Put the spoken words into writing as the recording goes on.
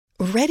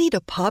Ready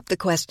to pop the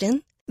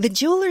question? The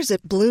jewelers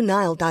at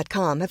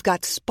BlueNile.com have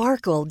got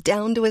sparkle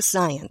down to a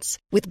science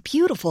with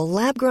beautiful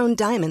lab-grown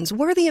diamonds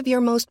worthy of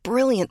your most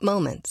brilliant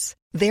moments.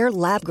 Their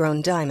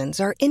lab-grown diamonds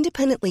are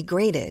independently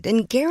graded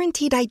and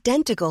guaranteed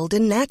identical to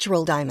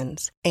natural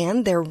diamonds,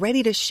 and they're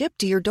ready to ship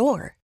to your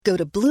door. Go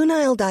to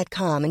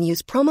BlueNile.com and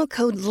use promo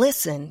code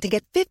LISTEN to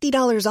get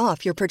 $50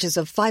 off your purchase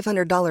of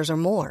 $500 or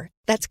more.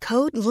 That's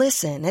code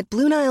LISTEN at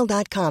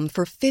BlueNile.com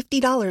for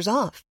 $50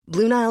 off.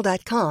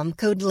 BlueNile.com,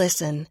 code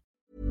LISTEN.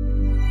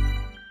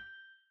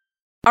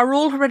 Are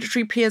all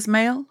hereditary peers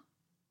male?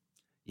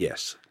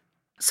 Yes.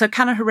 So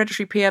can a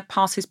hereditary peer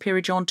pass his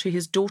peerage on to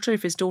his daughter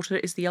if his daughter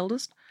is the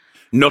eldest?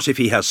 Not if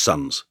he has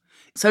sons.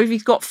 So if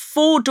he's got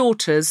 4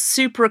 daughters,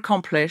 super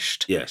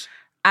accomplished, Yes.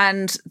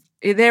 and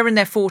they're in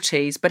their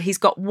 40s, but he's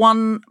got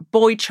one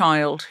boy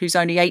child who's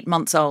only 8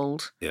 months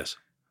old, Yes.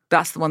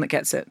 that's the one that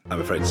gets it.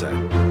 I'm afraid so.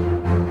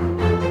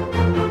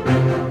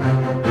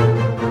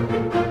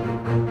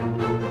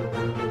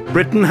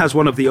 Britain has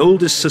one of the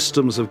oldest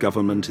systems of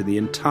government in the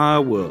entire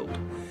world,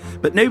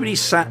 but nobody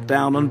sat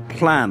down and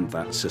planned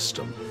that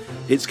system.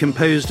 It's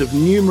composed of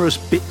numerous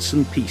bits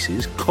and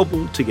pieces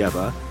cobbled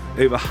together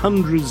over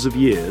hundreds of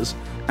years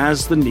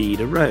as the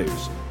need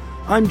arose.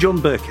 I'm John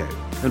Bercow,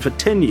 and for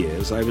 10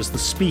 years I was the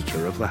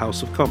Speaker of the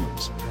House of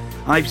Commons.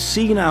 I've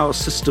seen our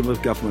system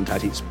of government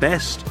at its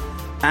best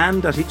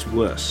and at its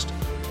worst,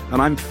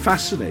 and I'm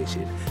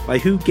fascinated by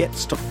who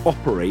gets to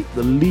operate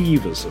the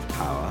levers of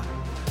power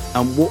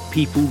and what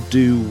people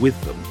do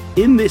with them.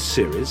 In this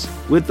series,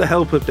 with the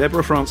help of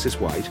Deborah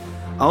Frances-White,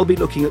 I'll be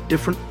looking at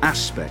different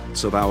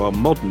aspects of our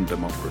modern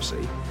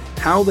democracy,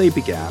 how they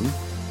began,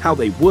 how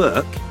they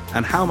work,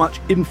 and how much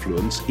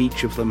influence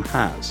each of them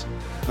has.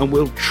 And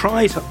we'll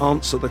try to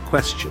answer the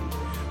question,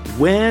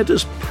 where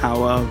does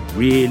power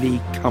really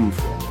come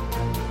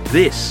from?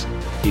 This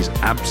is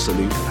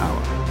Absolute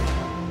Power.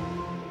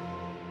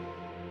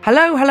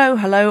 Hello, hello,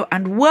 hello,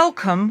 and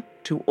welcome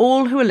to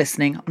all who are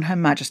listening on Her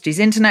Majesty's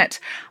Internet.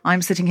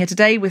 I'm sitting here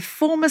today with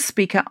former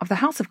Speaker of the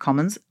House of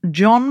Commons,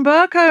 John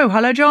Bercow.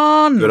 Hello,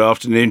 John. Good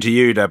afternoon to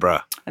you,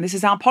 Deborah. And this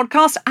is our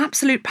podcast,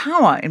 Absolute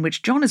Power, in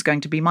which John is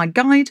going to be my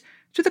guide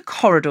through the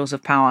corridors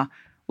of power,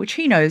 which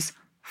he knows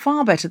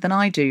far better than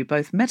I do,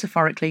 both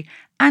metaphorically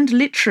and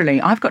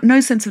literally. I've got no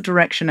sense of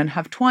direction and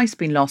have twice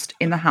been lost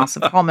in the House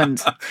of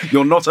Commons.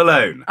 You're not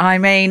alone. I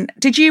mean,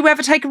 did you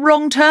ever take a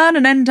wrong turn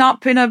and end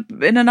up in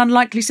an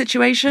unlikely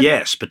situation?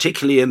 Yes,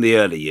 particularly in the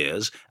early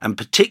years, and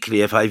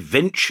particularly if I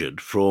ventured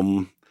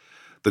from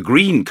the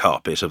green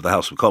carpet of the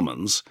House of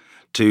Commons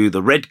to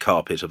the red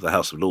carpet of the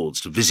House of Lords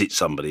to visit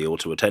somebody or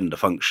to attend a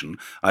function.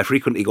 I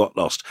frequently got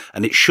lost,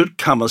 and it should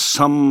come as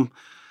some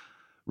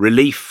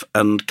relief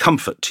and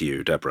comfort to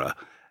you, Deborah,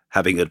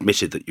 having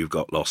admitted that you've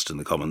got lost in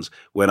the Commons,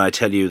 when I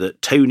tell you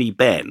that Tony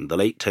Benn, the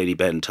late Tony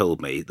Benn,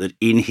 told me that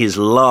in his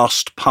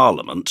last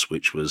Parliament,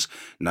 which was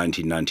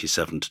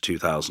 1997 to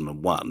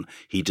 2001,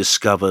 he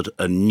discovered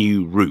a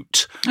new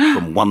route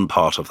from one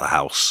part of the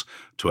House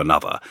to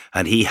another.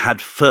 And he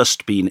had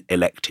first been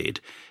elected,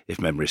 if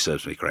memory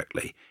serves me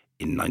correctly,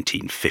 in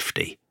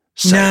 1950.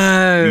 So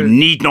No. You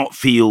need not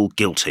feel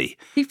guilty.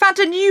 He found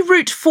a new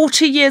route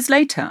 40 years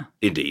later.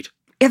 Indeed.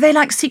 Are they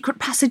like secret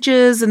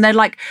passages? And are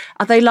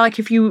they like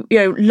if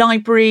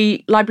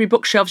library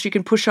bookshelves you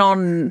can push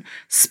on,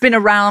 spin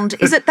around?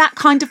 Is it that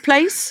kind of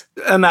place?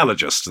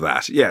 Analogous to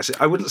that, yes.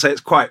 I wouldn't say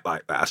it's quite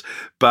like that,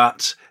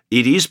 but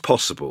it is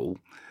possible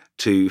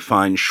to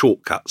find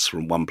shortcuts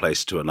from one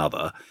place to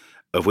another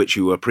of which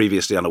you were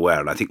previously unaware.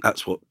 And I think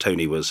that's what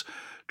Tony was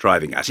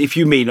driving at. If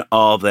you mean,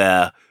 are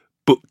there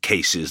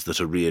bookcases that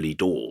are really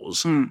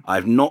doors?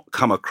 I've not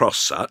come across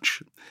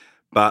such.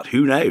 But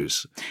who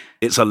knows?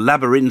 It's a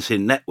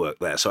labyrinthine network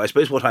there. So I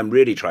suppose what I'm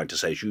really trying to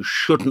say is you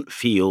shouldn't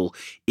feel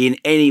in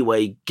any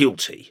way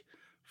guilty,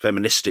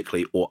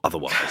 feministically or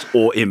otherwise,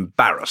 or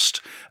embarrassed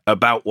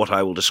about what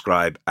I will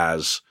describe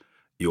as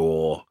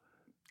your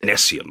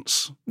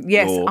nescience,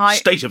 Yes, your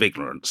state of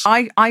ignorance.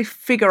 I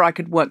figure I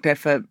could work there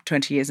for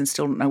 20 years and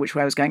still not know which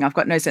way I was going. I've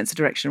got no sense of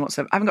direction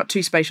whatsoever. I haven't got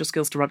 2 spatial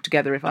skills to rub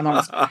together, if I'm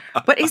honest.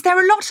 But is there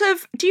a lot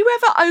of... Do you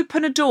ever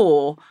open a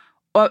door...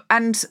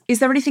 and is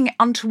there anything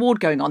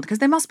untoward going on? Because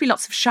there must be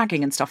lots of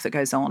shagging and stuff that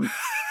goes on.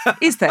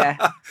 Is there?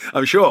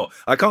 I'm sure.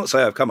 I can't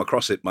say I've come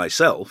across it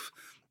myself.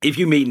 If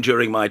you mean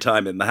during my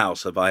time in the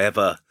House, have I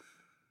ever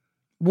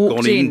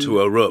gone into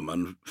a room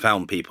and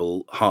found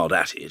people hard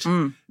at it?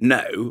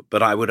 No,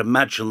 but I would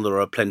imagine there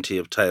are plenty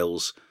of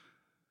tales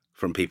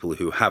from people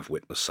who have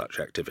witnessed such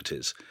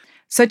activities.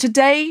 So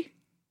today,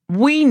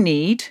 we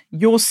need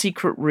your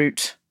secret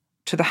route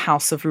to the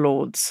House of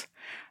Lords.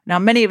 Now,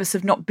 many of us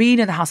have not been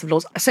in the House of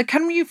Lords. So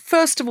can you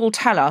first of all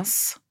tell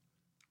us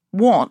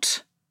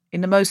what, in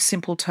the most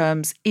simple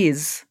terms,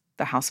 is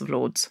the House of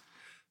Lords?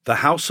 The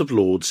House of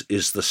Lords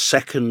is the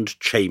second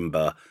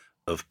chamber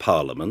of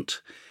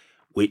Parliament,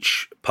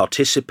 which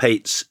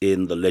participates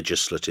in the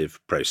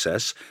legislative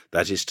process.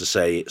 That is to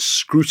say, it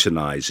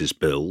scrutinises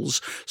bills.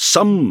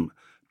 Some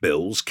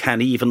bills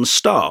can even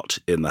start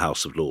in the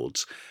House of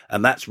Lords.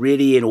 And that's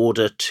really in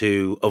order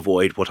to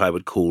avoid what I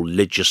would call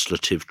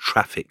legislative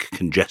traffic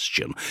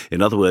congestion.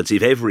 In other words,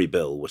 if every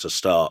bill were to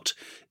start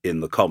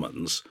in the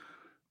Commons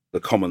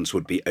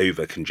would be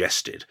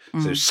over-congested.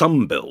 So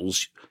some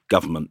bills,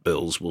 government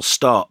bills, will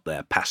start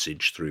their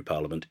passage through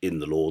Parliament in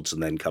the Lords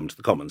and then come to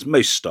the Commons.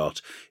 Most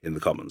start in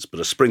the Commons, but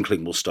a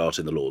sprinkling will start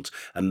in the Lords.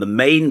 And the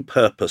main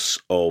purpose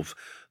of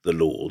the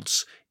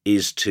Lords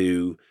is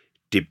to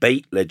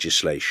debate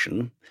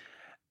legislation,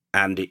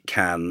 and it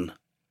can,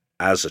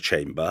 as a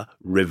chamber,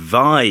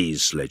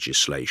 revise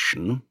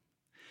legislation.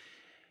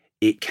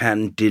 It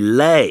can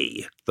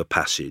delay the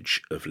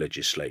passage of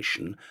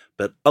legislation,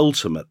 but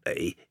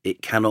ultimately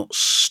it cannot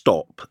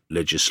stop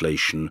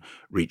legislation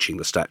reaching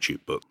the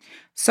statute book.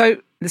 So,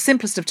 the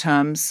simplest of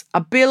terms,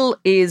 a bill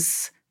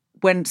is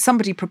when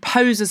somebody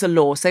proposes a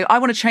law. So, I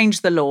want to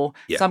change the law.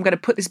 Yeah. So, I'm going to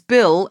put this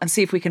bill and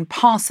see if we can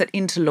pass it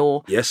into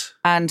law. Yes.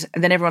 And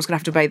then everyone's going to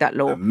have to obey that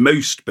law.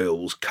 Most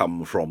bills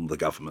come from the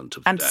government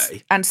of the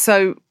day. And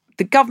so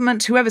the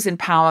government, whoever's in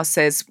power,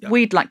 says,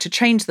 we'd like to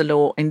change the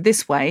law in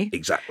this way.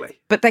 Exactly.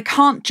 But they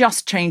can't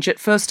just change it.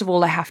 First of all,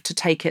 they have to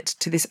take it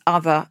to this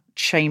other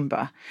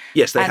chamber.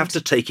 Yes, they have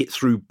to take it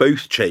through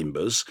both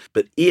chambers.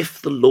 But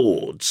if the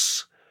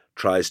Lords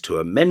tries to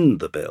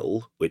amend the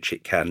bill, which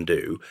it can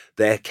do,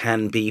 there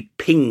can be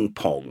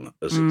ping-pong,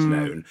 as it's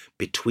known,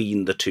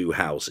 between the two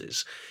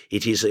houses.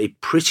 It is a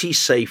pretty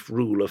safe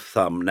rule of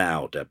thumb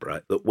now,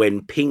 Deborah, that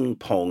when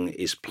ping-pong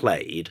is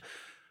played,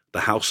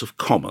 the House of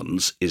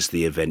Commons is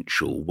the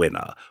eventual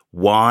winner.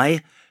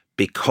 Why?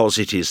 Because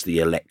it is the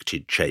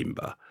elected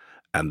chamber,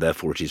 and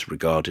therefore it is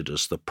regarded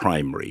as the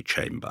primary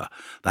chamber.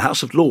 The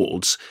House of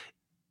Lords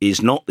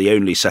is not the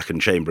only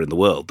second chamber in the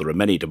world. There are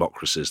many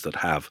democracies that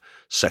have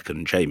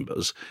second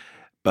chambers,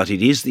 but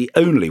it is the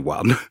only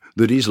one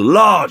that is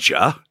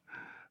larger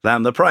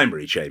than the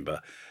primary chamber.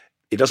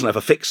 It doesn't have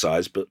a fixed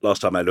size, but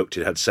last time I looked,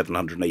 it had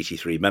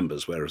 783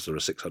 members, whereas there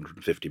are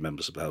 650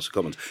 members of the House of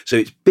Commons. So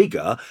it's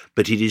bigger,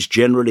 but it is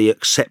generally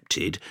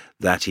accepted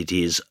that it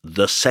is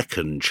the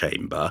second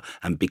chamber,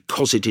 and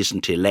because it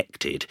isn't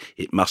elected,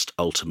 it must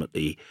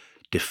ultimately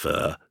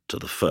defer to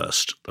the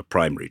first, the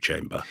primary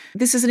chamber.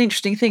 This is an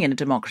interesting thing in a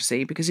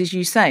democracy because, as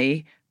you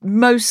say,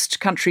 most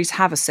countries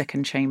have a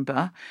second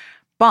chamber,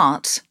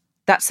 but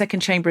that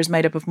second chamber is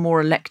made up of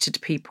more elected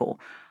people.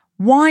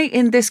 Why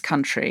in this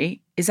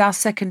country is our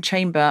second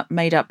chamber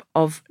made up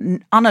of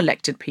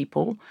unelected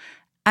people?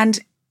 And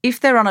if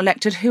they're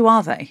unelected, who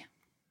are they?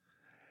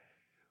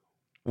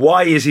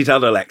 Why is it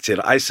unelected?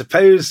 I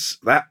suppose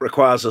that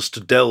requires us to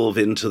delve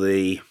into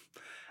the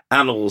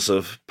annals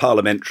of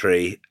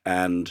parliamentary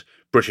and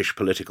British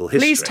political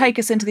history. Please take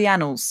us into the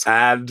annals.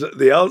 And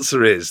the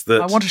answer is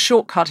that I want a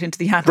shortcut into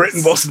the annals.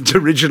 Britain wasn't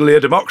originally a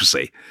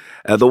democracy.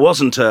 There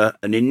wasn't an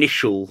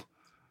initial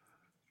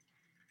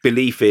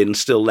belief in,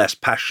 still less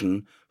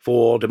passion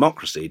for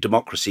democracy.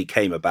 Democracy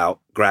came about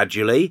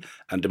gradually,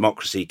 and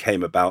democracy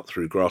came about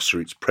through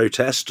grassroots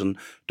protest, and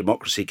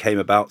democracy came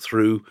about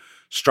through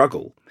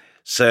struggle.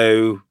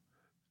 So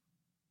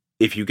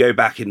if you go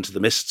back into the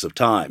mists of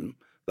time,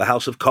 the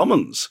House of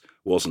Commons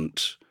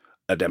wasn't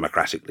a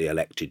democratically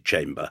elected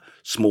chamber.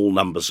 Small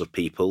numbers of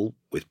people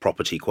with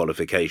property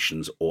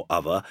qualifications or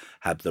other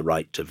had the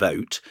right to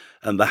vote,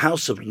 and the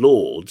House of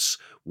Lords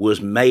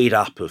was made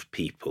up of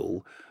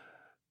people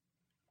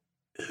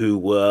who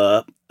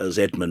were, as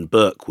Edmund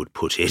Burke would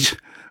put it,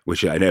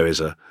 which I know is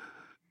a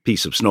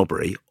piece of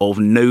snobbery, of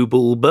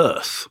noble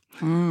birth.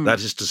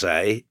 That is to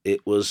say,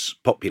 it was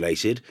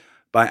populated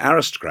by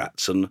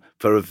aristocrats, and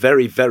for a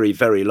very, very,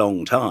 very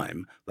long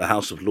time, the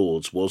House of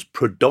Lords was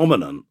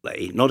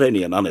predominantly, not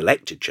only an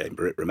unelected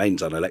chamber, it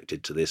remains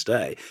unelected to this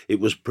day, it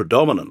was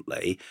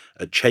predominantly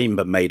a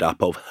chamber made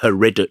up of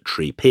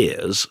hereditary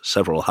peers,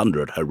 several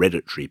hundred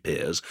hereditary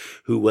peers,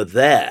 who were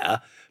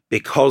there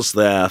because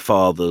their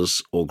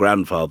fathers or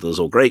grandfathers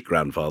or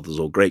great-grandfathers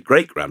or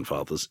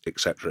great-great-grandfathers,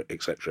 etc.,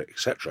 etc.,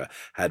 etc.,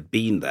 had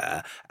been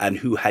there and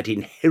who had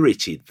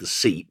inherited the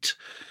seat.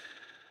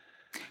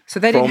 So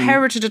they'd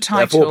inherited a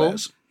title.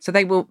 So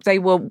they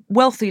were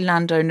wealthy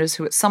landowners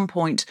who at some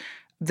point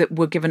that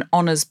were given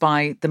honours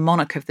by the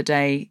monarch of the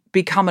day,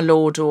 become a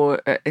lord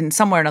or in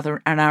some way or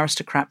another an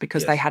aristocrat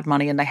because they had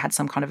money and they had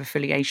some kind of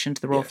affiliation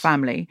to the royal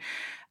family.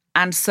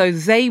 And so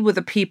they were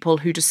the people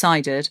who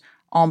decided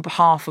on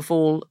behalf of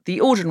all the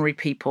ordinary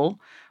people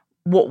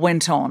what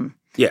went on.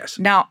 Yes.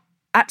 Now,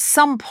 at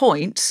some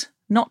point,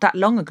 not that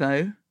long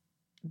ago,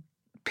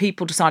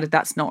 people decided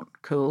that's not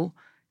cool.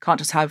 Can't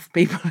just have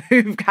people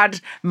who've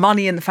had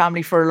money in the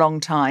family for a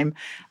long time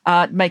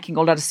making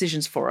all our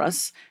decisions for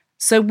us.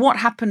 So what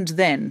happened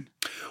then?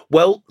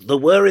 Well, there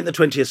were in the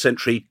 20th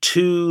century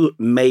two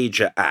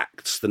major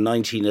acts, the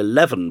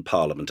 1911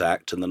 Parliament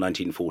Act and the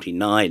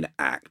 1949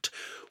 Act,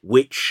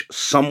 which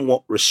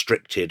somewhat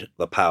restricted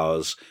the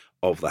powers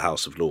of the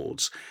House of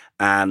Lords.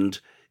 And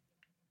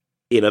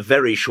in a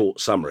very short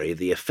summary,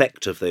 the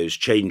effect of those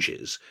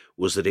changes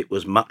was that it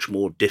was much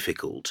more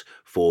difficult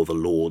for the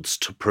Lords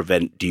to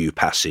prevent due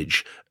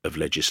passage of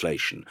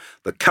legislation.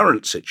 The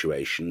current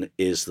situation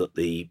is that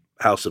the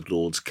House of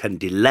Lords can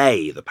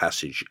delay the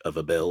passage of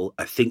a bill,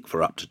 I think,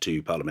 for up to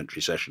 2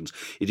 parliamentary sessions.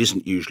 It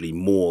isn't usually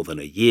more than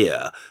a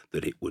year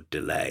that it would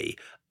delay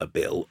a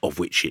bill of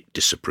which it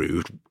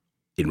disapproved,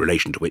 in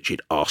relation to which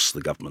it asked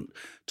the government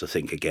to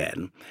think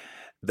again.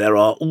 There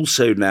are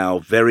also now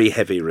very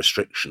heavy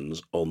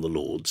restrictions on the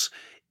Lords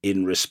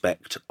in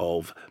respect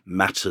of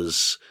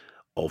matters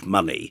of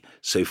money.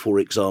 So, for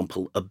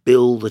example, a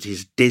bill that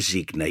is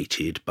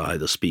designated by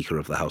the Speaker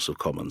of the House of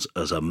Commons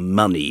as a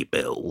money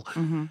bill,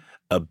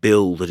 a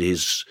bill that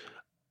is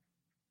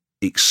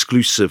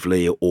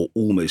exclusively or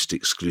almost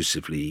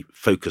exclusively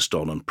focused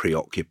on and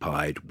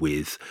preoccupied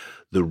with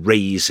the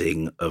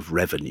raising of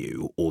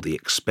revenue or the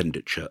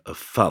expenditure of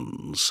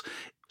funds,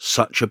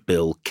 such a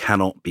bill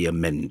cannot be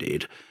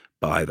amended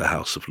by the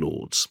House of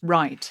Lords.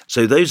 Right.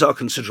 So those are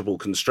considerable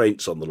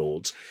constraints on the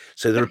Lords.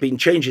 So there have been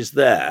changes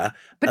there.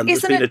 But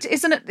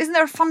isn't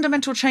there a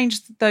fundamental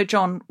change, though,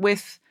 John,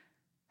 with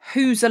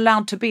who's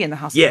allowed to be in the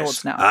House of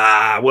Lords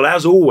now? Well,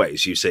 as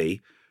always, you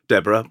see,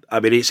 Deborah, I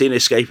mean, it's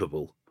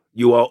inescapable.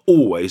 You are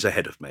always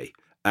ahead of me.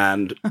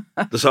 And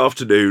this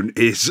afternoon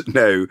is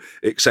no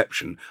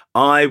exception.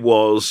 I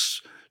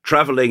was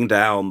travelling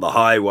down the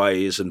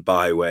highways and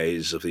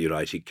byways of the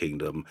United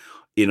Kingdom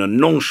in a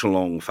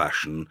nonchalant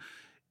fashion,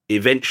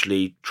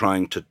 eventually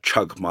trying to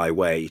chug my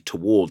way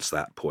towards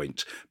that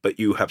point, but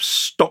you have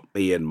stopped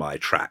me in my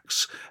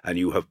tracks and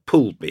you have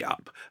pulled me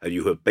up and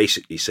you have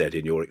basically said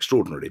in your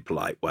extraordinarily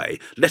polite way,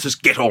 let us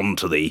get on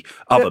to the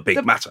other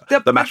big matter,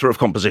 the matter of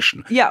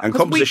composition. Yeah, and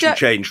composition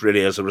changed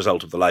really as a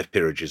result of the Life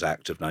Peerages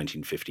Act of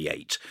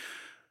 1958.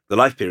 The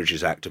Life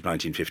Peerages Act of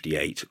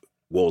 1958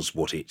 was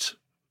what it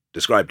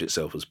described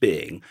itself as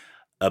being,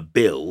 a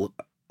bill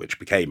which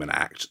became an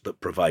act that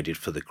provided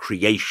for the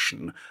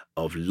creation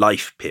of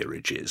life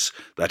peerages,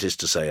 that is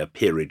to say, a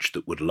peerage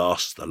that would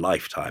last the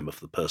lifetime of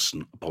the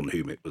person upon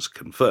whom it was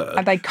conferred.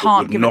 And they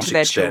can't give it to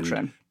their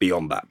children.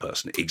 Beyond that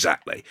person,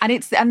 exactly.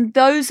 And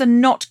those are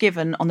not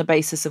given on the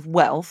basis of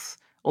wealth,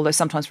 although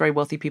sometimes very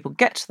wealthy people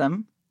get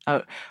them.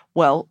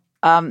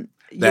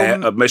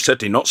 They're most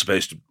certainly not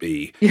supposed to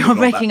be. You're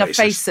making a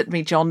face at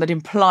me, John, that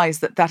implies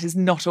that is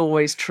not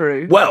always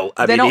true. Well,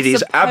 I mean, it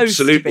is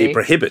absolutely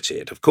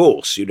prohibited. Of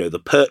course,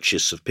 the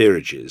purchase of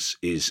peerages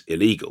is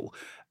illegal.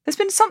 There's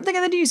been something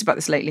in the news about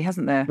this lately,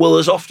 hasn't there? Well,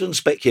 there's often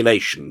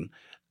speculation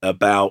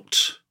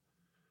about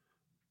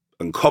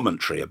and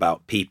commentary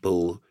about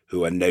people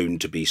who are known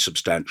to be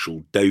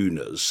substantial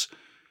donors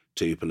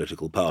to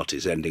political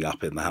parties ending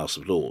up in the House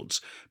of Lords.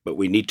 But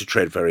we need to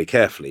tread very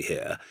carefully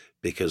here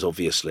because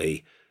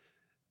obviously,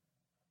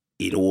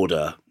 in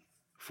order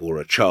for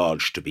a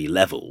charge to be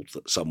levelled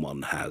that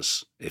someone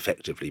has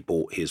effectively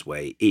bought his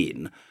way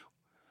in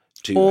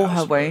to or the House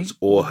her of way, Lords,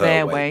 or her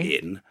their way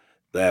in,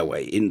 their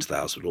way into the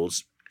House of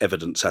Lords,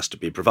 evidence has to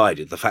be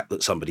provided. The fact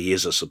that somebody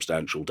is a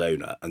substantial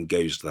donor and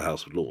goes to the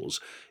House of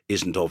Lords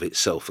isn't of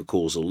itself a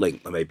causal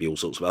link. There may be all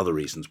sorts of other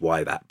reasons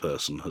why that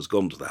person has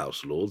gone to the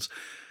House of Lords.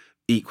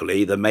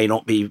 Equally, there may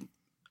not be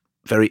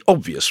very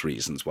obvious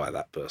reasons why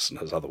that person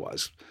has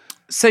otherwise.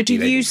 So do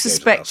you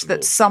suspect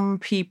that some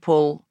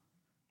people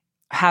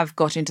have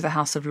got into the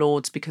House of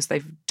Lords because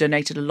they've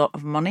donated a lot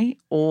of money,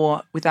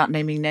 or without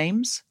naming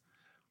names?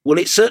 Well,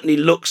 it certainly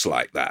looks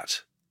like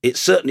that. It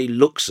certainly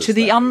looks as to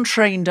the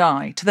untrained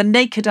eye, to the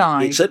naked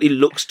eye. It certainly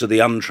looks to the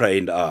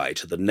untrained eye,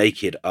 to the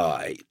naked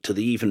eye, to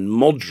the even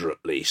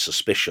moderately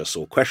suspicious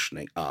or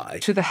questioning eye.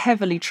 To the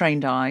heavily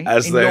trained eye.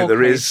 As though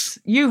there is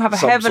you have a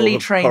heavily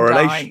trained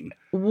correlation.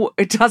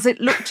 Eye. Does it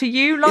look to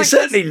you like It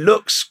certainly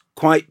looks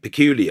quite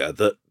peculiar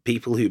that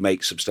people who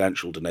make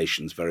substantial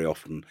donations very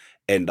often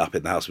end up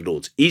in the House of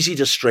Lords. Easy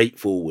to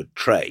straightforward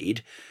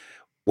trade.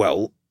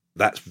 Well,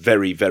 that's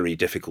very, very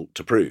difficult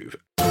to prove.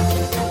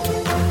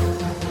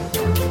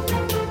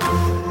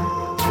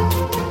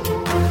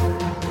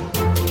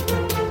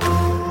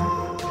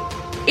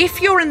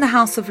 If you're in the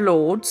House of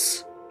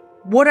Lords,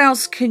 what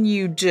else can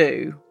you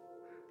do?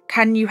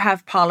 Can you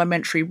have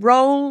parliamentary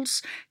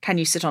roles? Can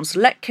you sit on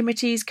select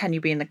committees? Can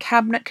you be in the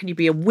cabinet? Can you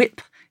be a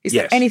whip? Is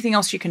there anything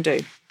else you can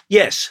do?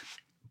 Yes.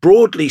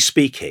 Broadly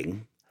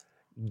speaking,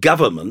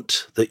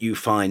 government that you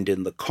find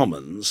in the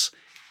Commons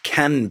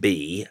can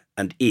be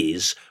and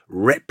is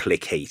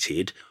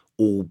replicated,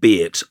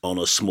 albeit on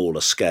a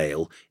smaller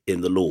scale,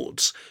 in the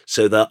Lords.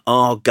 So there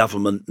are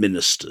government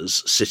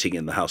ministers sitting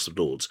in the House of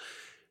Lords.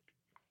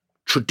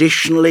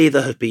 Traditionally,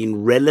 there have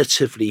been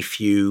relatively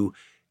few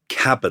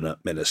cabinet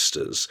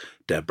ministers,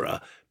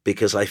 Deborah,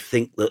 because I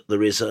think that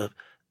there is a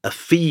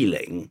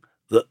feeling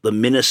that the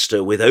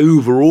minister with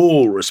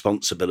overall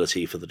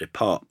responsibility for the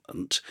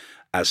department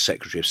as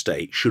Secretary of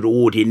State should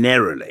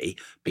ordinarily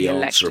be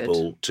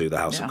answerable to the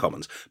House of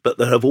Commons. But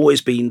there have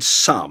always been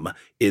some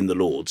in the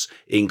Lords,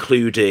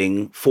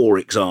 including, for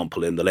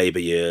example, in the Labour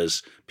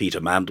years, Peter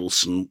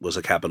Mandelson was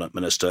a cabinet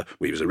minister.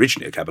 Well, he was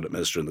originally a cabinet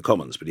minister in the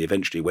Commons, but he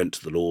eventually went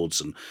to the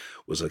Lords and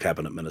was a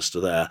cabinet minister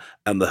there.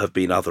 And there have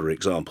been other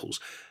examples.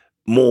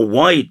 More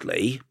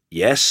widely,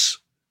 yes,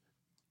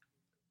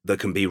 there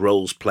can be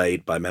roles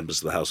played by members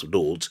of the House of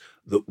Lords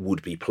that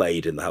would be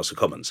played in the House of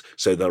Commons.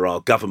 So there are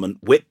government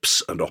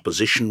whips and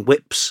opposition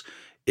whips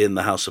in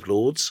the House of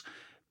Lords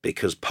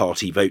because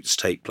party votes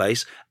take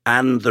place,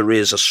 and there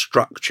is a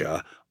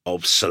structure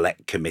of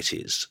select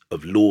committees,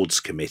 of Lords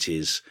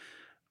committees,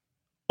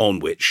 on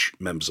which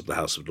members of the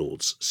House of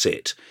Lords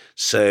sit.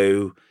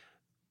 So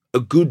a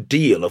good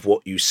deal of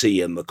what you see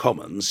in the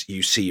Commons,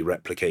 you see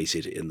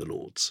replicated in the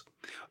Lords.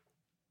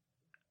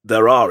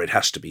 There are, it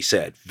has to be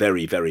said,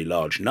 very, very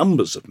large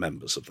numbers of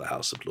members of the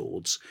House of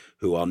Lords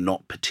who are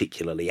not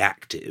particularly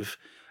active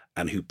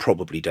and who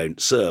probably don't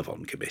serve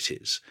on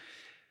committees.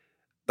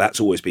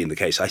 That's always been the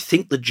case. I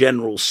think the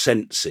general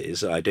sense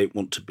is, I don't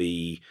want to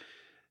be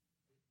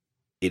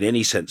in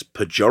any sense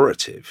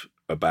pejorative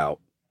about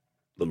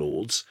the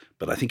Lords,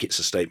 but I think it's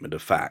a statement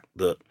of fact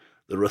that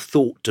there are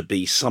thought to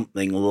be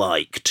something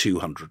like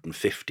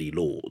 250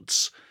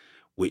 Lords,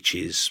 which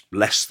is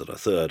less than a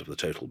third of the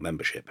total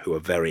membership, who are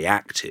very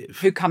active.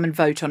 Who come and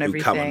vote on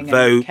everything. Who come and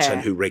vote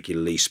and who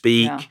regularly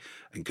speak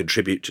and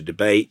contribute to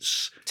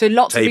debates. So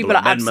lots of people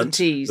are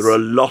absentees. There are a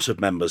lot of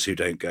members who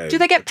don't go. Do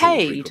they get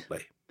paid?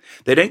 Frequently.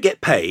 They don't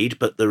get paid,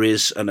 but there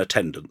is an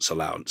attendance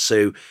allowance.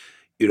 So,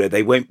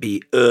 they won't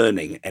be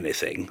earning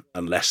anything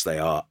unless they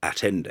are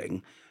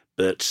attending,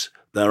 but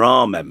there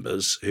are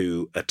members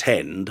who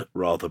attend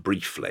rather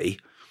briefly,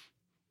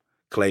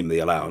 claim the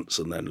allowance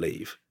and then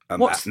leave.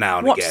 And that now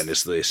and again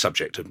is the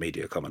subject of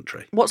media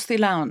commentary. What's the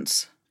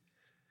allowance?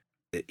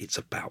 It's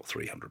about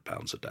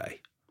 £300 a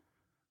day.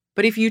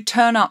 But if you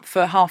turn up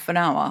for half an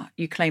hour,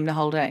 you claim the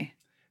whole day?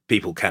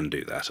 People can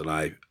do that, and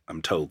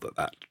I'm told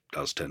that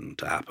does tend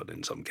to happen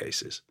in some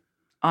cases.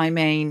 I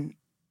mean,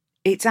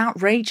 it's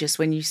outrageous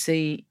when you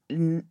see,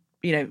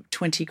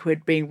 20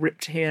 quid being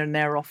ripped here and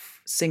there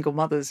off single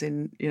mothers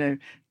in,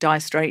 dire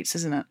straits,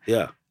 isn't it?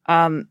 Yeah.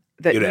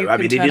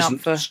 It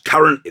isn't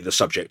currently the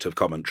subject of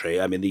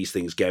commentary. I mean, these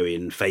things go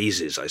in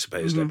phases, I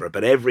suppose, Deborah,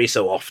 but every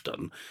so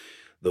often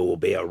there will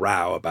be a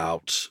row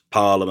about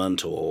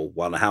Parliament or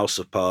one House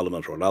of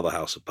Parliament or another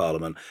House of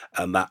Parliament,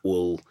 and that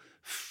will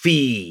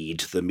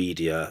feed the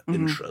media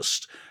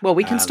interest. Well,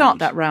 we can start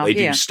that row here.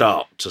 They do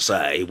start to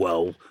say,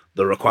 well,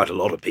 there are quite a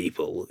lot of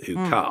people who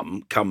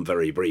come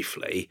very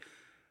briefly,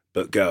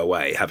 but go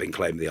away having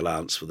claimed the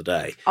allowance for the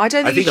day. I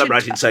think I'm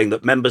right in saying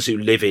that members who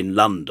live in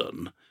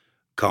London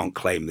can't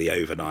claim the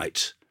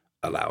overnight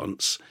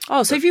allowance.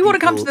 Oh, so if you want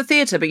to come to the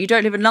theatre but you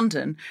don't live in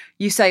London,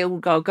 you say, oh,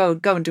 go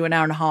and do an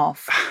hour and a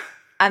half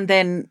and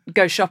then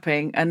go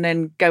shopping and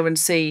then go and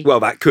see... Well,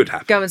 that could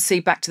happen. Go and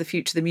see Back to the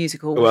Future, the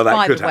musical. Well,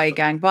 that could happen.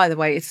 Gang, by the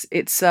way, it's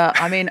it's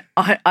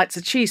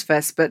a cheese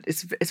fest, but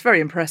it's very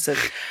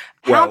impressive.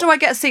 How do I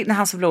get a seat in the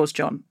House of Lords,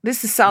 John?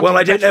 This is sounding Well,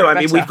 I don't know. I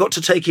mean, better. we've got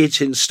to take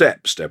it in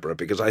steps, Deborah,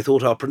 because I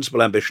thought our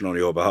principal ambition on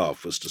your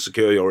behalf was to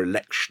secure your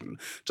election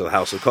to the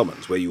House of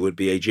Commons, where you would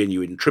be a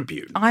genuine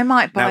tribune. I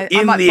might event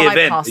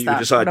that you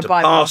decide to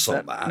pass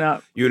on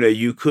that,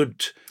 you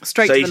could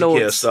say to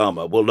Keir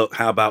Starmer, well, look,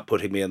 how about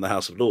putting me in the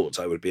House of Lords?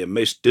 I would be a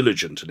most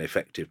diligent and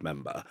effective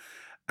member.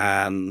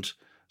 And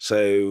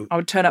so I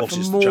would turn up for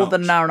more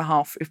than an hour and a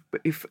half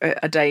if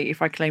a day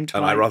if I claimed to.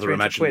 And I rather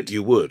imagine that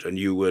you would, and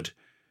you would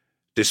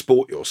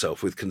disport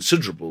yourself with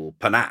considerable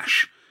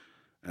panache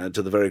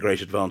to the very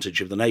great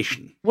advantage of the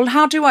nation. Well,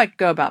 how do I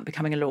go about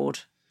becoming a Lord?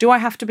 Do I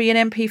have to be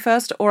an MP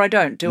first, or I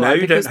don't? No,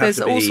 you don't have there's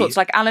to all be... sorts,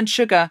 like Alan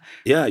Sugar.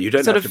 Yeah, you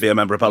don't have to be a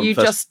member of Parliament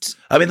first.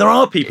 I mean, there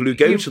are people who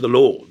go to the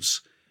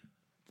Lords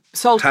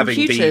sold having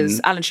computers.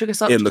 been Alan Sugar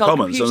sold in the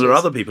Commons, computers. and there are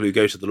other people who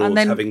go to the Lords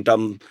having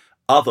done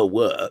other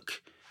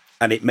work,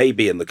 and it may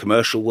be in the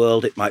commercial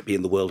world, it might be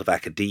in the world of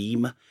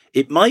academe,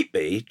 it might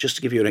be, just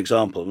to give you an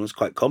example, and it's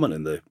quite common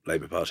in the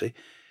Labour Party,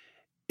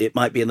 it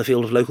might be in the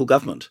field of local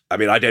government. I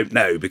mean, I don't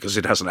know because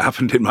it hasn't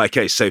happened in my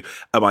case. So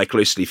am I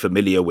closely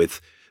familiar with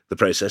the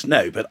process?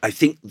 No, but I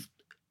think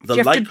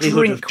the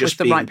likelihood of just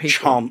being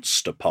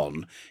chanced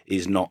upon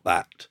is not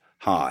that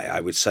high.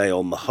 I would say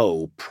on the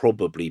whole,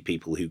 probably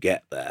people who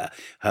get there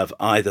have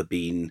either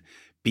been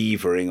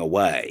beavering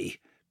away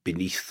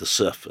beneath the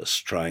surface,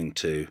 trying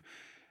to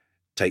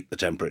take the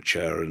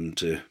temperature and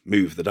to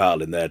move the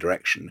dial in their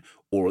direction,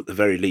 or at the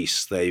very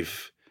least,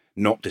 they've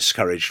not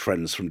discouraged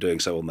friends from doing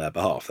so on their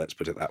behalf. Let's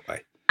put it that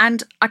way.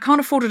 And I can't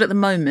afford it at the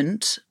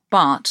moment,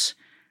 but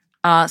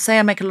say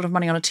I make a lot of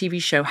money on a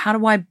TV show, how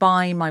do I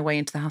buy my way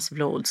into the House of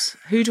Lords?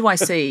 Who do I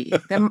see?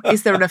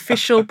 Is there an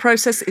official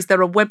process? Is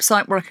there a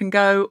website where I can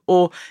go?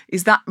 Or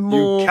is that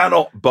more... You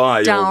cannot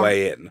buy your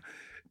way in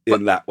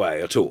that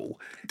way at all.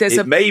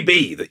 It may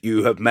be that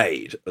you have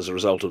made, as a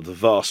result of the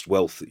vast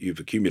wealth that you've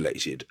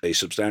accumulated, a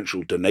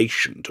substantial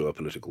donation to a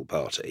political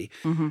party,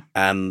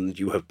 and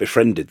you have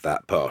befriended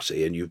that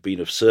party, and you've been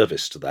of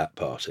service to that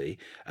party,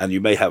 and you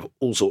may have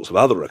all sorts of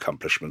other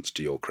accomplishments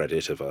to your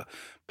credit of a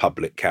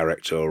public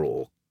character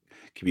or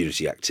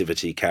community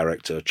activity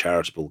character,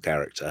 charitable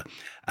character,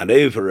 and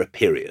over a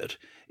period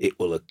it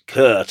will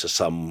occur to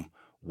some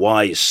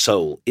wise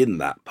soul in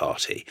that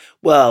party,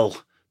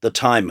 well, the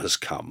time has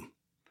come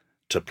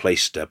to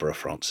place Deborah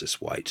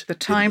Frances-White in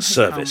the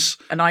service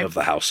of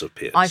the House of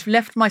Peers. I've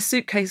left my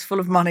suitcase full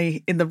of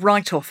money in the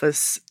right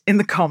office in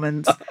the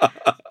Commons,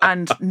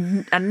 and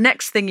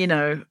next thing you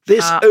know...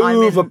 This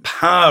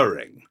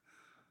overpowering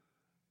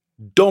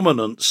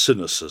dominant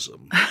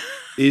cynicism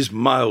is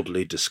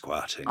mildly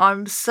disquieting.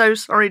 I'm so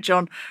sorry,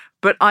 John,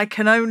 but I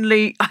can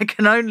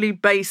only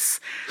base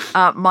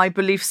my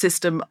belief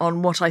system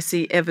on what I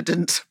see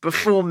evident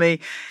before me.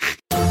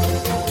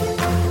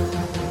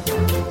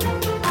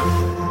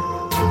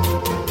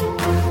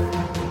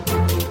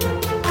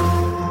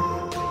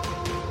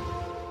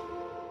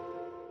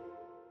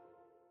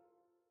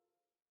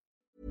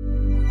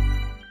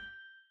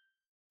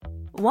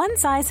 One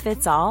size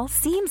fits all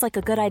seems like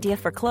a good idea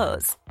for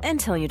clothes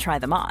until you try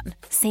them on.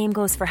 Same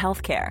goes for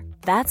healthcare.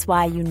 That's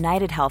why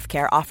United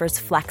Healthcare offers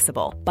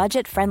flexible,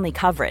 budget-friendly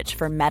coverage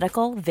for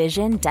medical,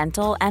 vision,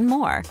 dental, and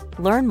more.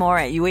 Learn more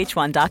at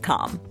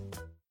uh1.com.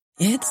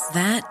 It's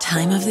that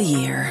time of the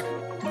year.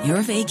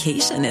 Your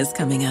vacation is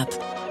coming up.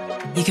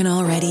 You can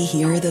already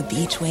hear the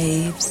beach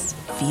waves,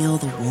 feel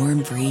the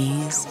warm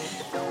breeze,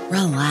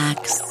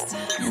 relax,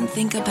 and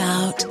think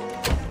about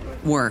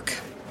work.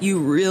 You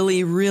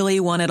really, really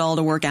want it all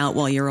to work out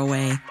while you're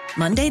away.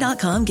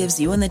 Monday.com gives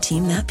you and the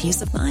team that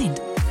peace of mind.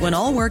 When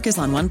all work is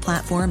on one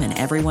platform and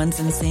everyone's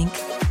in sync,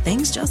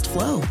 things just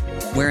flow.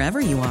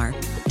 Wherever you are,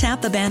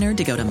 tap the banner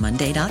to go to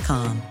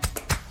Monday.com.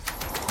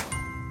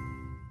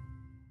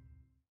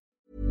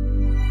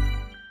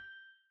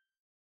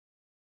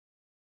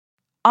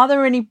 Are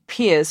there any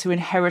peers who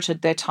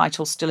inherited their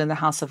titles still in the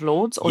House of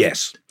Lords?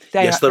 Yes.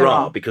 Yes, there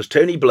are, because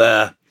Tony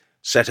Blair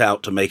set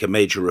out to make a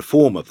major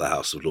reform of the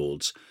House of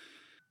Lords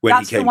when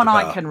That's he came the one to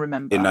power I can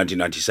remember. in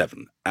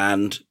 1997.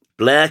 And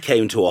Blair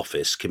came to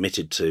office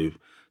committed to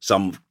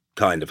some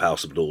kind of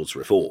House of Lords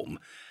reform.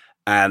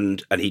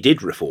 And he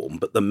did reform,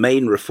 but the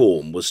main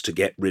reform was to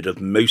get rid of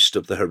most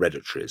of the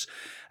hereditaries.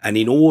 And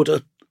in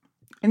order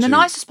in the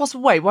nicest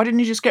possible way, why didn't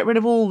you just get rid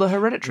of all the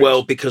hereditaries?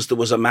 Well, because there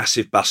was a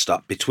massive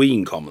bust-up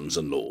between Commons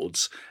and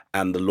Lords,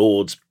 and the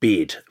Lords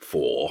bid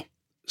for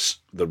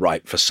the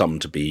right for some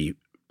to be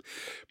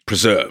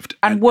preserved.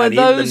 And were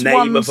those in the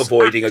name ones of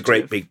avoiding active? a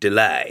great big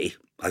delay,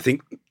 I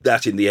think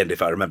that in the end,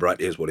 if I remember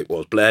rightly, is what it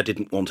was. Blair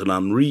didn't want an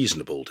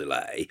unreasonable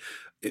delay,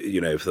 for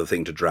the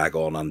thing to drag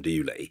on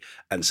unduly.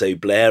 And so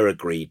Blair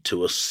agreed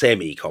to a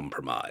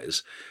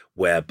semi-compromise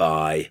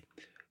whereby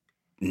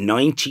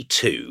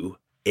 92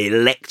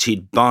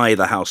 elected by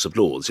the House of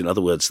Lords, in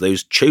other words,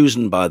 those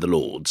chosen by the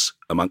Lords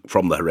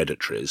from the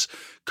hereditaries,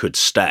 could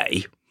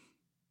stay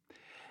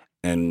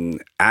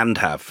and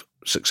have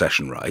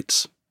succession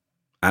rights.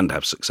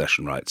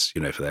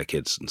 For their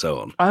kids and so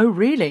on. Oh,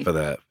 really? For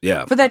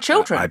their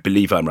children? I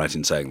believe I'm right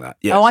in saying that.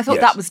 Yes, I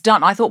thought that was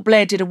done. I thought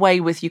Blair did away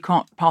with you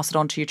can't pass it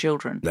on to your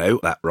children. No,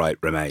 that right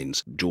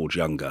remains. George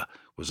Younger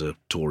was a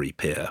Tory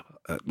peer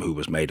who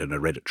was made an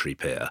hereditary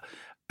peer,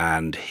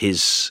 and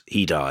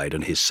he died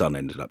and his son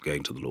ended up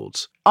going to the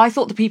Lords. I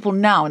thought the people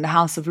now in the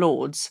House of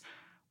Lords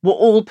were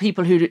all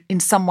people who in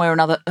some way or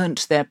another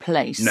earned their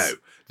place. No.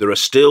 There are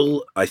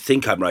still, I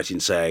think I'm right in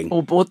saying...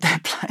 Or bought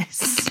their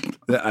place.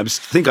 I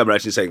think I'm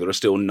right in saying there are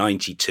still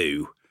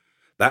 92.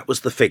 That was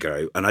the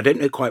figure, and I don't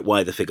know quite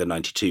why the figure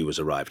 92 was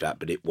arrived at,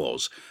 but it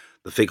was.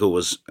 The figure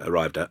was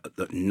arrived at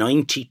that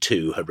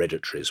 92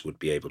 hereditaries would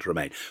be able to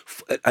remain.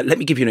 Let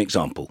me give you an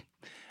example,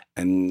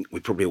 and we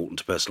probably oughtn't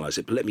to personalise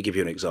it, but let me give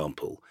you an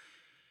example.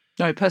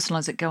 No,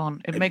 personalise it, go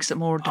on. It makes it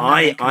more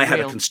dynamic I had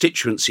real. a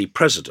constituency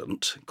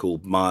president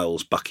called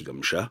Miles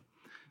Buckinghamshire,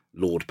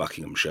 Lord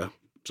Buckinghamshire,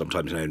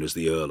 sometimes known as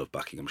the Earl of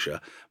Buckinghamshire.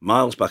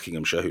 Miles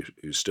Buckinghamshire,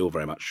 who's still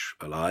very much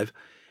alive,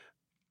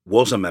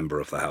 was a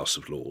member of the House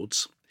of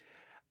Lords,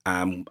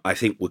 and I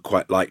think would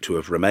quite like to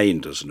have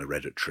remained as an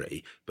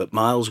hereditary, but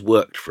Miles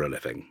worked for a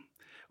living.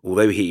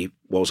 Although he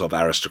was of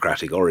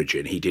aristocratic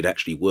origin, he did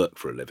actually work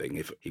for a living.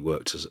 If he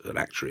worked as an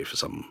actuary for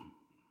some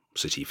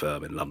city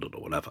firm in London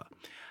or whatever.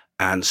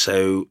 And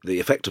so the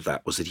effect of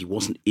that was that he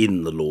wasn't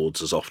in the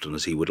Lords as often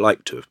as he would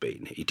like to have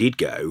been. He did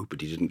go, but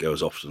he didn't go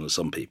as often as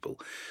some people.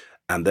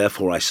 And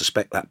therefore, I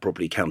suspect that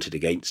probably counted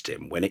against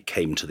him. When it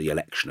came to the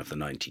election of the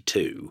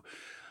 92,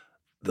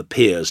 the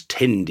peers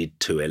tended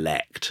to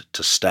elect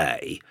to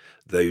stay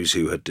those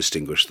who had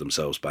distinguished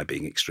themselves by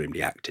being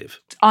extremely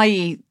active.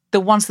 I.e., the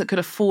ones that could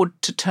afford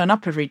to turn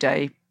up every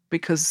day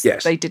because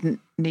they didn't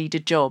need a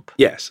job.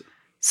 Yes.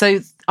 So,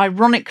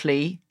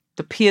 ironically,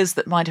 the peers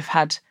that might have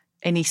had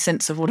any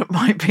sense of what it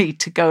might be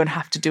to go and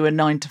have to do a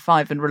 9 to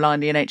 5 and rely on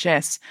the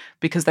NHS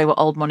because they were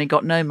old money,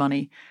 got no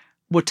money,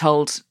 were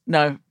told,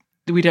 no,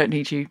 we don't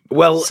need you.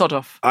 Well, sod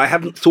off. I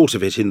hadn't thought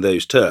of it in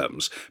those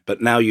terms,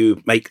 but now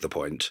you make the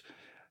point,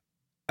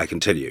 I can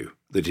tell you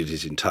that it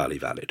is entirely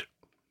valid.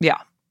 Yeah.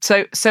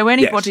 So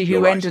anybody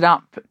who right. ended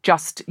up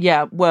just,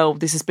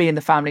 this has been in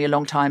the family a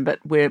long time, but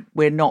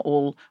we're not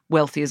all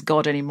wealthy as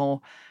God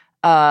anymore.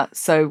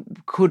 So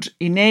could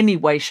in any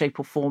way, shape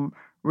or form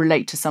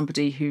relate to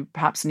somebody who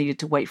perhaps needed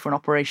to wait for an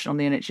operation on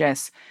the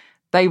NHS.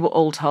 They were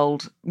all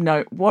told,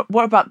 no, what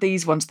about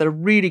these ones that are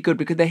really good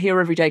because they're here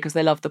every day because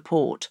they love the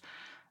port?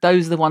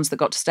 Those are the ones that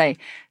got to stay.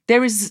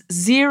 There is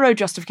zero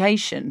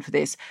justification for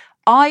this.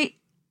 I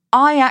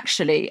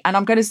actually, and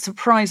I'm going to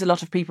surprise a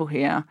lot of people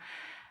here,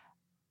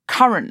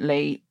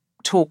 currently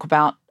talk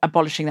about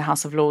abolishing the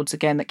House of Lords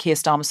again, that Keir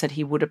Starmer said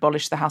he would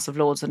abolish the House of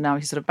Lords and now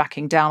he's sort of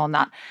backing down on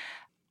that.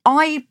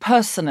 I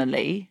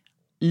personally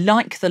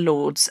like the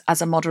Lords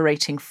as a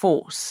moderating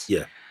force.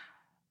 Yeah.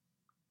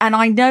 And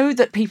I know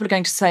that people are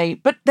going to say,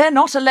 but they're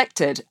not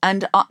elected.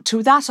 And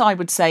to that, I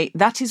would say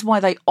that is why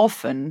they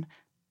often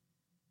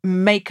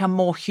make a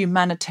more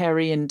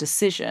humanitarian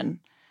decision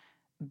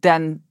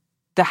than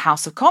the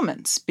House of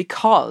Commons,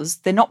 because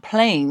they're not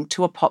playing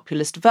to a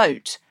populist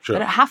vote. Sure. They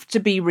don't have to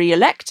be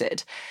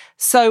re-elected.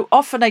 So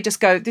often they just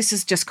go, this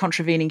is just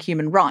contravening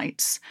human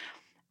rights.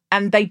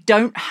 And they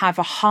don't have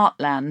a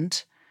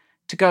heartland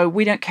to go,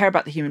 we don't care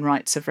about the human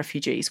rights of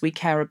refugees. We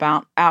care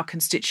about our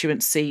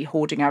constituency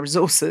hoarding our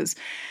resources.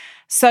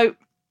 So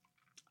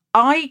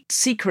I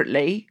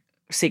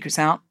secrets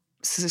out,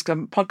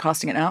 I'm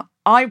podcasting it now,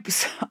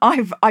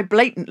 I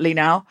blatantly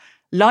now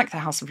like the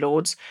House of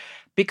Lords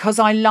because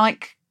I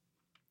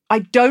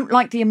don't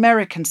like the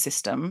American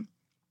system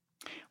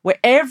where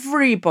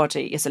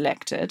everybody is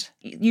elected.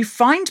 You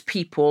find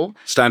people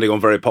standing on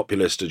very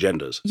populist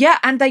agendas. Yeah,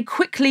 and they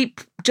quickly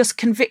just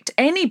convict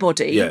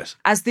anybody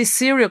as this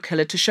serial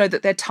killer to show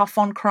that they're tough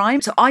on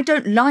crime. So I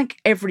don't like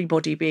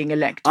everybody being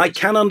elected. I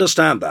can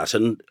understand that,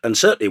 and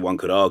certainly one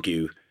could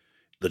argue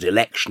that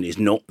election is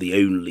not the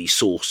only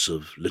source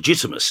of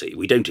legitimacy.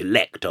 We don't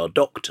elect our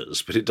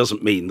doctors, but it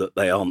doesn't mean that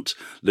they aren't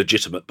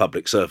legitimate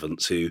public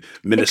servants who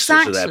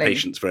minister to their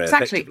patients very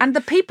effectively. And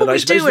the people but we I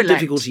suppose do the elect...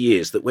 difficulty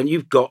is that when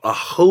you've got a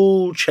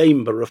whole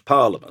chamber of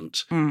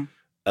parliament and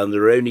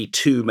there are only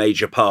two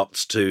major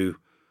parts to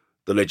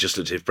the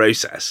legislative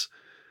process,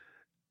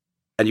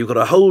 and you've got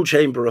a whole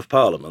chamber of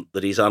parliament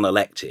that is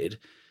unelected,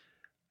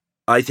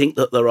 I think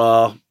that there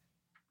are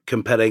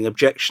compelling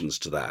objections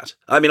to that.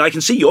 I mean, I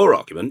can see your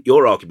argument.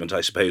 Your argument, I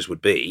suppose,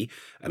 would be,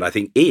 and I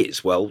think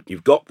is, well,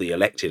 you've got the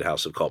elected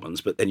House of Commons,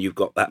 but then you've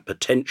got that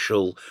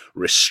potential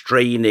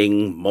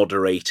restraining,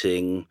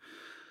 moderating,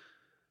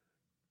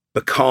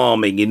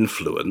 becalming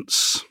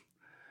influence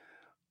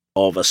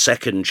of a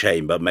second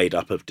chamber made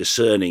up of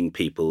discerning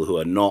people who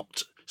are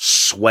not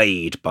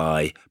swayed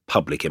by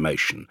public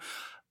emotion.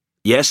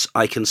 Yes,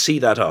 I can see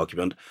that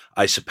argument.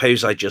 I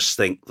suppose I just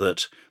think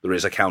that there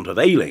is a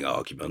countervailing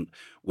argument,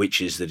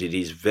 which is that it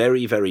is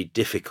very, very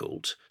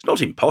difficult, it's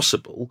not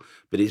impossible,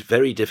 but it's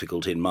very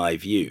difficult in my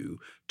view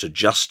to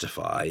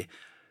justify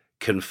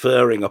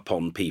conferring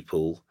upon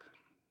people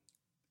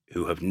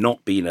who have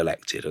not been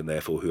elected and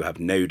therefore who have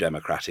no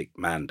democratic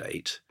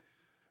mandate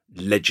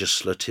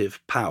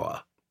legislative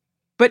power.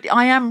 But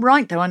I am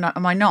right, though,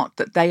 am I not,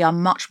 that they are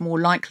much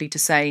more likely to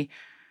say,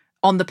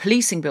 on the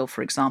policing bill,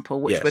 for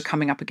example, which we're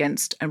coming up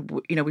against, and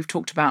we've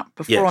talked about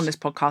before on this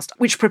podcast,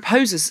 which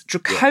proposes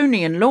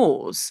draconian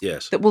laws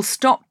that will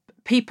stop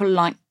people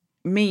like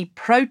me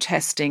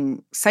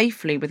protesting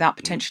safely without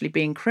potentially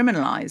being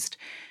criminalised.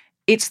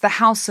 It's the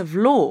House of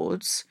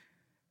Lords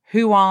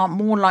who are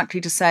more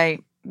likely to say,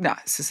 no,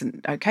 this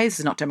isn't okay, this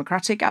is not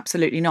democratic,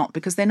 absolutely not,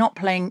 because they're not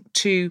playing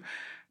to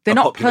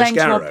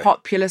a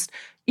populist,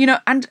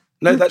 and...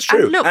 No, that's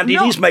true. And it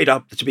is made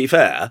up, to be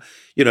fair,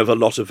 of a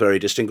lot of very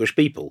distinguished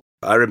people.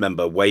 I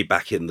remember way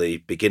back in the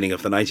beginning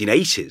of the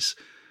 1980s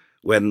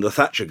when the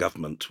Thatcher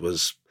government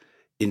was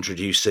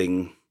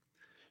introducing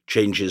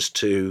changes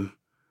to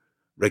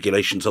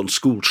regulations on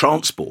school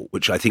transport,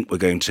 which I think were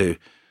going to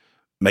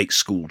make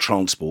school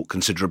transport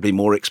considerably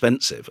more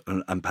expensive.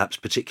 And perhaps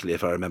particularly,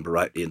 if I remember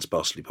rightly, in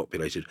sparsely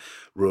populated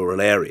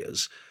rural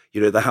areas.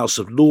 The House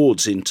of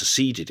Lords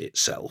interceded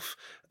itself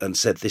and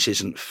said, this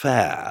isn't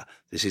fair.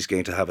 This is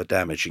going to have a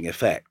damaging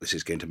effect. This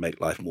is going to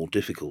make life more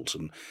difficult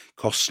and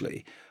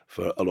costly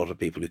for a lot of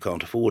people who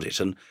can't afford it.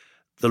 And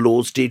the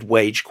Lords did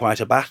wage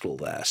quite a battle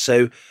there.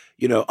 So,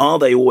 are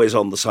they always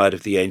on the side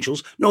of the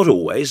angels? Not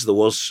always. There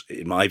was,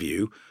 in my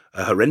view,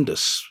 a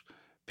horrendous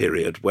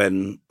period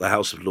when the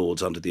House of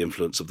Lords, under the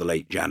influence of the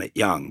late Janet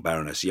Young,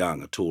 Baroness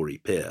Young, a Tory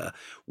peer,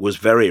 was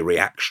very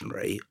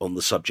reactionary on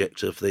the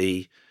subject of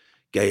the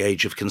gay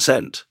age of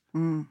consent.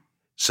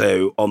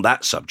 So on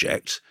that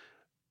subject,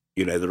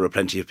 there are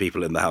plenty of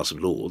people in the House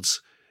of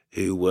Lords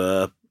who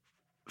were,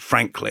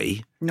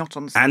 frankly, not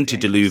on the side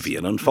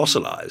antediluvian and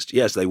fossilised.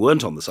 Yes, they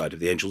weren't on the side of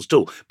the angels at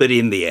all. But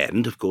in the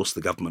end, of course,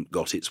 the government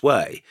got its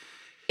way.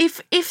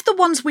 If the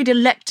ones we'd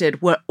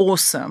elected were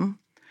awesome,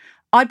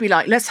 I'd be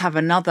like, let's have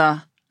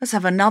another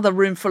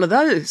room full of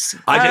those.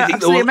 I don't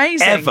think there will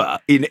amazing. Ever,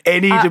 in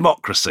any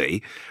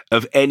democracy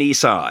of any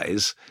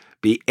size,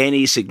 be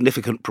any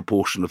significant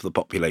proportion of the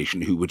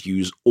population who would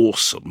use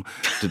awesome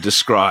to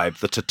describe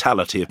the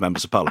totality of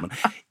members of parliament.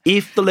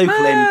 If the local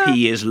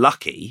MP is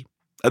lucky,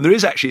 and there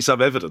is actually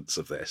some evidence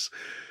of this,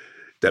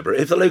 Deborah,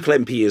 if the local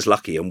MP is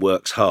lucky and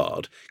works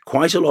hard,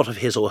 quite a lot of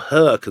his or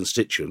her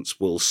constituents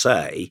will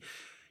say,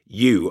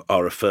 you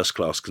are a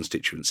first-class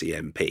constituency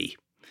MP.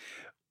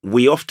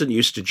 We often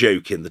used to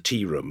joke in the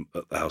tea room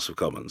at the House of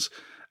Commons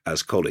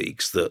as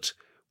colleagues that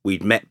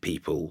we'd met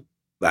people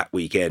that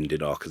weekend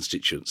in our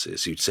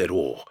constituencies who'd said,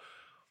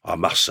 I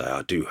must say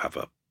I do have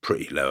a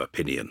pretty low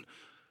opinion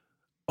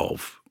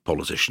of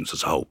politicians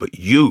as a whole, but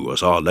you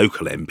as our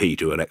local MP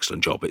do an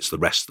excellent job. It's the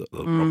rest that the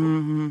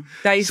problem.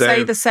 They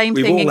say the same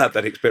thing. We've all had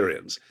that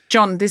experience.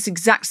 John, this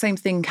exact same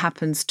thing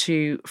happens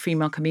to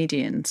female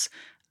comedians.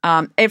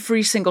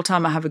 Every single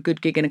time I have a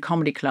good gig in a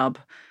comedy club,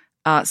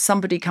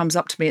 somebody comes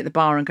up to me at the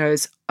bar and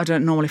goes, I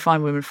don't normally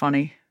find women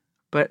funny,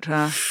 but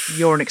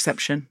you're an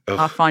exception.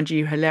 I find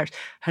you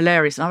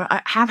hilarious. And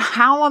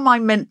how am I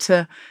meant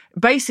to...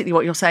 Basically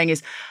what you're saying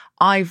is,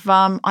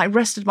 I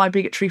rested my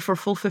bigotry for a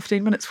full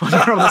 15 minutes while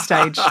you're on the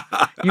stage.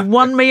 You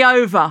won me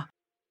over.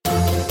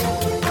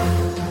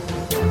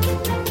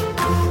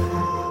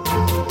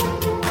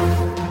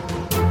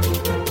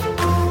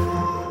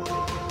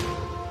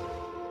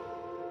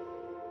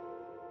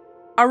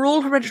 Are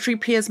all hereditary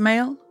peers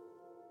male?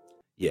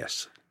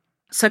 Yes.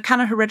 So can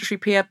a hereditary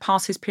peer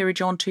pass his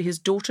peerage on to his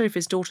daughter if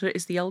his daughter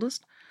is the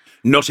eldest?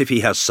 Not if he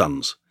has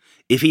sons.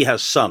 If he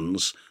has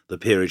sons, the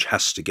peerage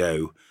has to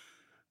go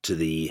to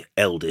the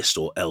eldest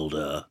or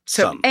elder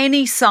son. So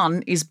any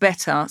son is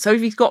better. So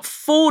if he's got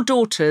 4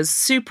 daughters,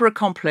 super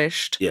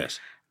accomplished, yes,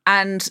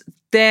 and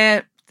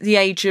they're in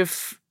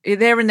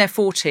their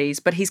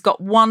 40s, but he's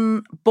got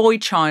one boy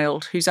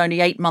child who's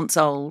only 8 months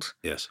old.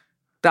 Yes.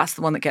 That's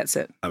the one that gets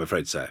it. I'm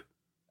afraid so.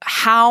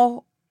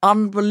 How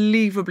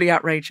unbelievably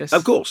outrageous.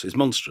 Of course, it's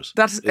monstrous.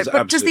 But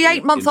does the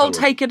 8-month-old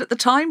take it at the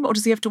time, or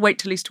does he have to wait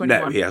till he's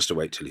 21? No, he has to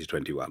wait till he's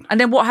 21. And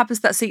then what happens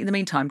to that seat in the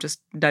meantime?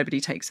 Just nobody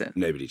takes it?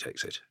 Nobody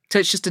takes it. So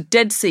it's just a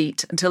dead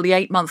seat until the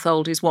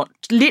 8-month-old is what?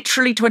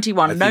 Literally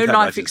 21, no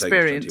life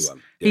experience. Yeah.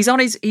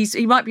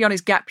 He might be on his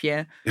gap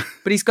year,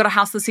 but he's got a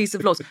House of the Seas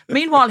of Lords.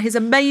 Meanwhile, his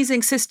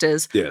amazing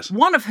sisters, yes,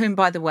 one of whom,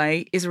 by the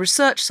way, is a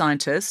research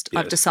scientist, yes,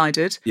 I've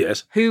decided,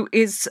 yes, who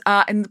is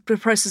in the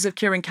process of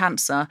curing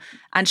cancer,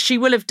 and she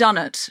will have done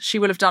it. She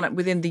will have done it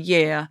within the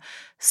year.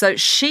 So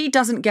she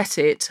doesn't get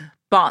it,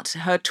 but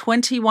her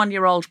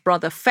 21-year-old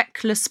brother,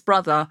 feckless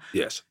brother,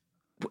 yes,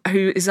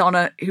 who is on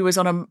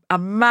a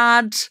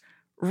mad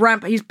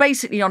ramp. He's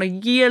basically on a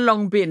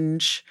year-long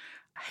binge.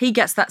 He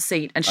gets that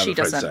seat and she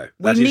doesn't. So.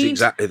 That is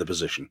exactly the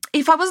position.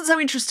 If I wasn't so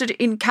interested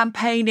in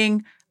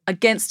campaigning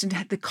against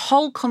the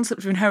whole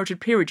concept of inherited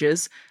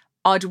peerages,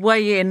 I'd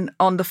weigh in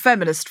on the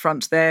feminist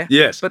front there.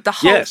 Yes. But the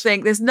whole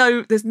thing, there's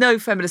no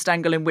feminist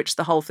angle in which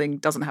the whole thing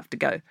doesn't have to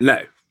go.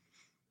 No.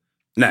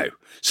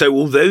 So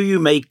although you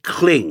may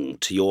cling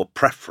to your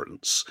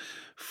preference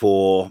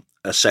for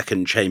a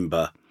second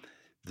chamber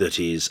that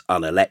is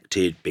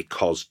unelected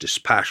because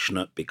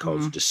dispassionate,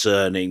 because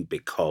discerning,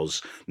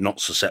 because not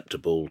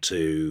susceptible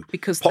to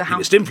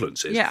populist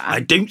influences,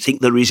 I don't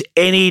think there is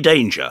any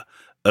danger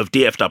of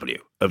DFW,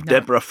 of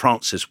Deborah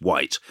Frances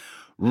White,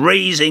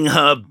 raising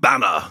her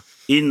banner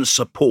in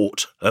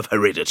support of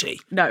heredity.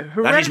 No,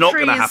 that is not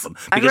going to happen,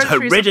 because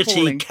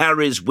heredity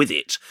carries with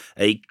it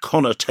a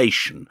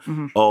connotation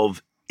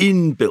of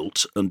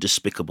inbuilt and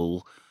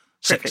despicable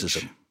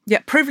sexism. Yeah,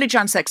 privilege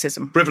and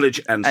sexism.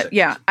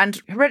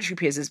 And hereditary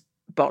peers is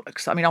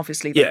bollocks. I mean,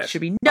 obviously, there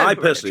should be no. I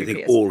personally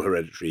think all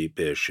hereditary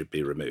peers should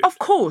be removed. Of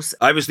course.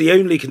 I was the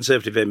only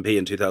Conservative MP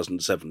in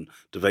 2007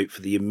 to vote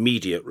for the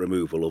immediate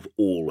removal of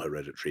all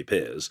hereditary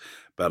peers,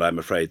 but I'm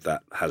afraid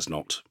that has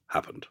not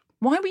happened.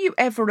 Why were you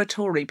ever a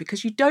Tory?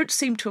 Because you don't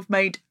seem to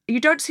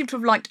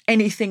have liked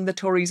anything the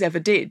Tories ever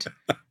did.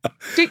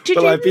 Did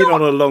well, I've been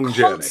on a long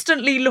journey.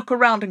 Constantly look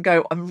around and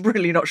go, I'm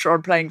really not sure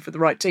I'm playing for the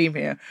right team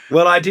here.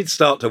 Well, I did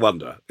start to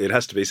wonder, it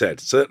has to be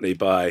said. Certainly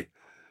by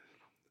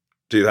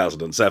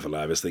 2007,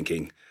 I was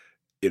thinking,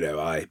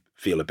 I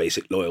feel a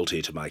basic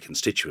loyalty to my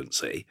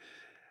constituency,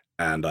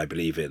 and I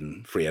believe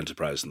in free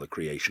enterprise and the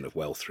creation of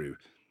wealth through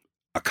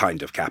a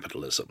kind of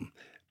capitalism.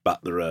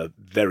 But there are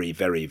very,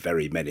 very,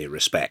 very many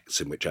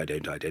respects in which I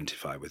don't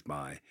identify with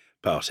my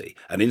party.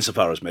 And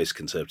insofar as most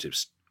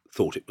Conservatives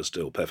thought it was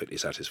still perfectly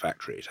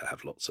satisfactory to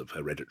have lots of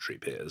hereditary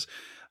peers,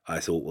 I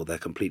thought, well, they're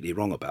completely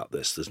wrong about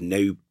this. There's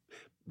no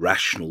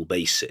rational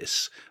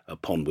basis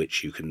upon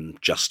which you can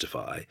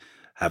justify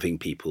having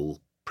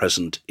people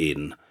present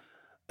in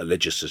a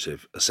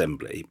legislative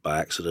assembly by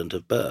accident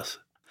of birth.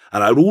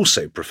 And I would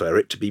also prefer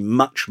it to be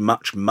much,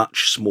 much,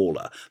 much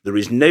smaller. There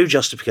is no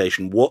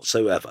justification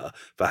whatsoever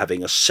for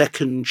having a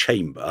second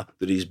chamber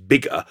that is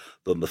bigger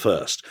than the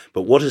first.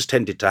 But what has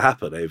tended to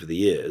happen over the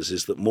years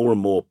is that more and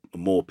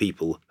more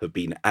people have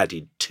been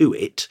added to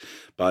it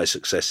by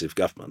successive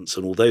governments.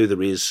 And although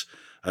there is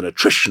an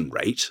attrition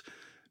rate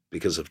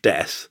because of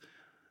death,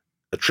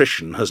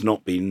 attrition has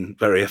not been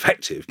very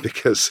effective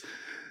because,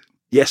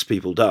 yes,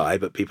 people die,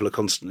 but people are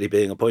constantly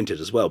being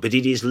appointed as well. But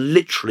it is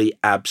literally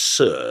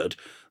absurd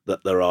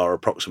that there are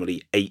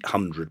approximately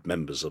 800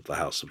 members of the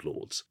House of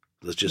Lords.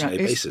 There's just no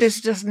basis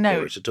there's just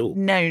for it at all.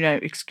 No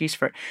excuse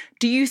for it.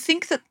 Do you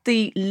think that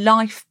the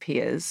life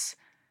peers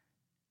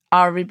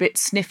are a bit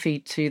sniffy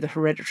to the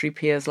hereditary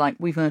peers, like,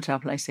 we've earned our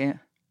place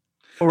here?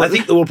 I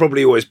think there will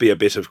probably always be a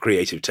bit of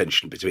creative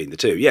tension between the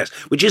two, yes,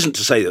 which isn't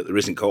to say that there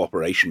isn't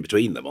cooperation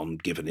between them on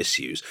given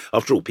issues.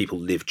 After all, people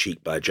live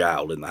cheek by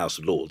jowl in the House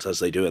of Lords as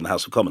they do in the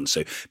House of Commons,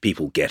 so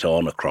people get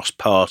on across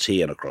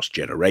party and across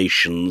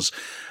generations.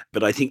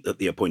 But I think that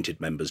the appointed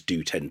members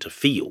do tend to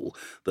feel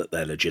that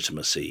their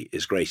legitimacy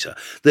is greater.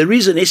 There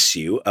is an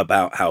issue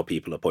about how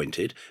people are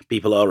appointed.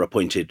 People are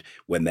appointed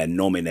when they're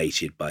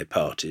nominated by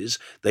parties.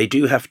 They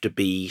do have to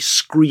be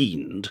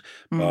screened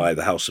by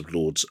the House of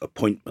Lords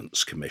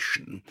Appointments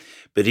Commission. question,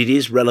 but it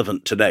is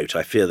relevant to note,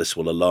 I fear this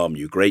will alarm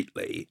you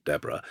greatly,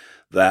 Deborah,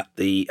 that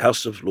the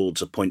House of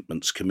Lords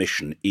Appointments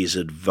Commission is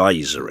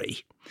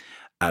advisory,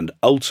 and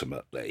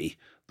ultimately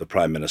the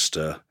Prime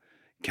Minister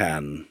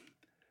can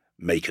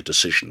make a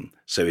decision.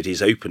 So it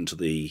is open to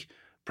the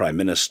Prime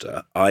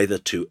Minister either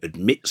to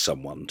admit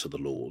someone to the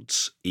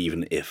Lords,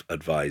 even if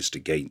advised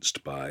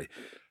against by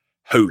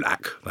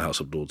HOLAC, the House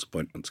of Lords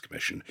Appointments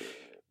Commission,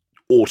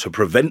 or to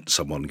prevent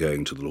someone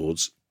going to the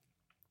Lords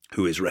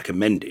who is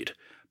recommended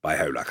by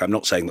HOLAC. I'm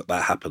not saying that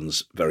that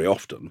happens very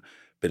often,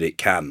 but it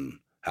can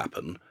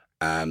happen.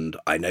 And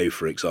I know,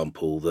 for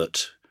example,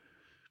 that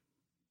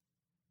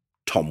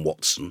Tom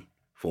Watson,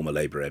 former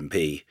Labour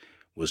MP,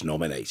 was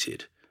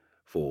nominated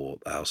for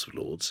the House of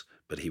Lords,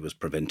 but he was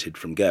prevented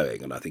from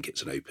going. And I think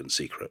it's an open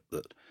secret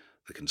that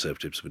the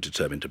Conservatives were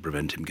determined to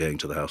prevent him going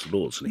to the House of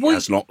Lords. And he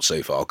has not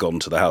so far gone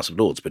to the House of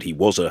Lords, but he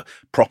was a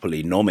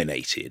properly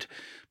nominated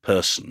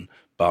person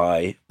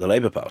by the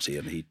Labour Party,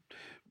 and he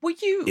were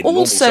you in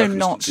also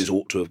normal circumstances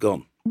ought to have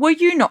gone. Were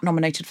you not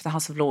nominated for the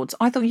House of Lords?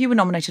 I thought you were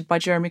nominated by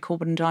Jeremy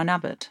Corbyn and Diane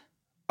Abbott.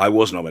 I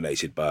was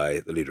nominated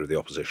by the Leader of the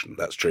Opposition,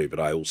 that's true, but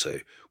I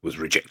also was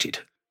rejected.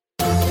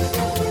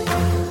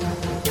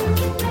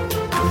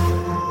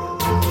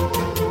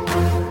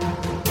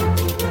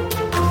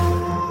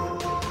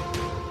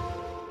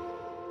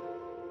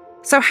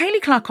 So Hayley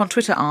Clark on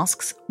Twitter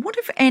asks, what,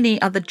 if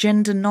any, are the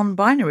gender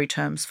non-binary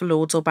terms for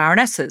lords or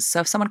baronesses?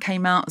 So if someone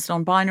came out as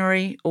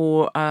non-binary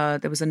or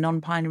there was a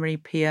non-binary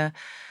peer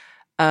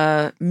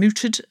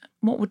mooted,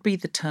 what would be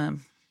the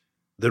term?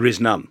 There is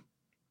none.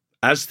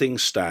 As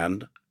things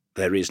stand,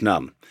 there is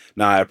none.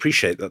 Now, I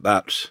appreciate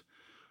that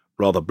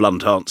rather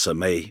blunt answer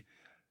may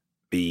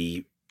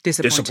be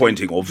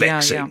disappointing or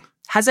vexing. Yeah.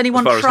 Has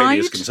anyone tried? As far as Hayley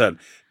is concerned.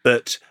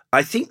 But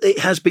I think it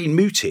has been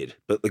mooted,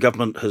 but the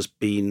government has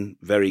been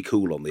very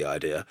cool on the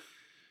idea.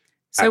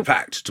 So, in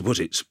fact, to put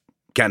it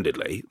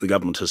candidly, the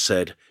government has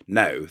said,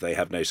 no, they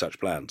have no such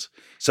plans.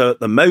 So at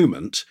the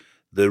moment,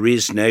 there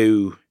is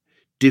no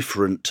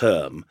different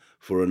term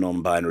for a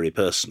non-binary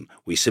person.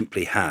 We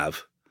simply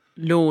have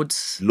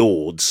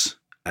lords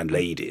and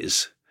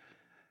ladies,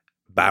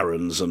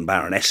 barons and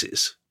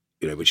baronesses,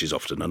 which is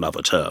often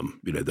another term,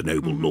 the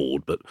noble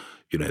lord, but,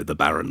 the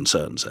baron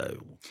so-and-so,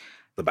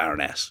 the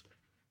baroness.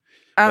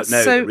 But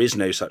no, there is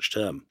no such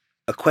term.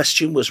 A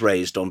question was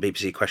raised on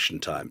BBC Question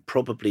Time,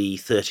 probably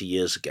 30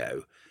 years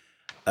ago,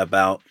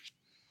 about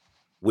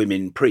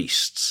women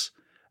priests.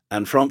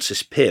 And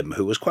Francis Pym,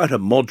 who was quite a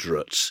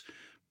moderate,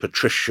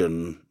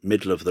 patrician,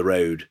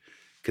 middle-of-the-road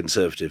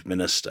Conservative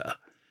minister,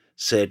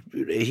 said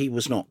he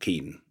was not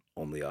keen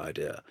on the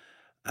idea.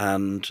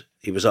 And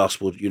he was asked,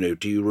 well,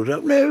 do you rule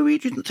out? No, he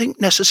didn't think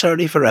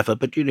necessarily forever,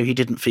 but, he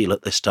didn't feel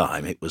at this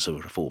time it was a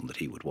reform that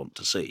he would want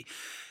to see.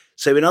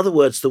 So in other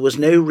words, there was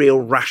no real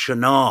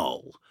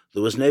rationale.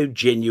 There was no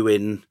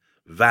genuine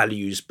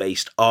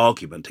values-based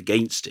argument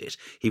against it.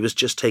 He was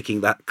just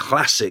taking that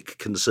classic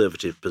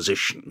Conservative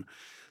position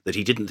that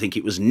he didn't think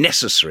it was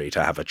necessary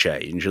to have a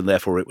change, and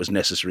therefore it was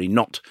necessary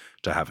not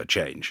to have a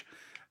change.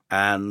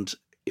 And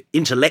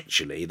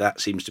intellectually, that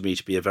seems to me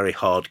to be a very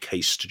hard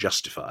case to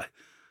justify.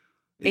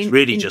 It's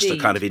really just a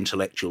kind of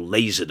intellectual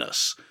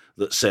laziness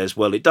that says,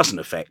 well, it doesn't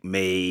affect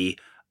me,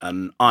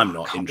 and I'm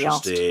not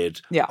interested,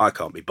 I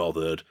can't be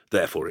bothered,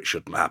 therefore it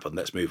shouldn't happen.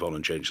 Let's move on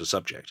and change the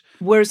subject.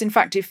 Whereas, in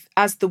fact,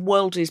 as the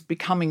world is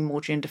becoming more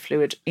gender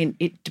fluid,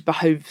 it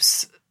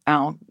behoves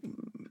our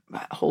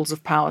halls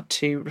of power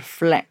to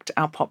reflect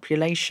our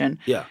population.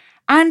 Yeah.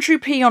 Andrew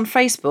P. on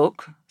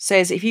Facebook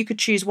says, if you could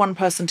choose one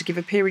person to give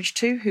a peerage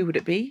to, who would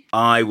it be?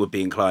 I would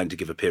be inclined to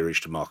give a peerage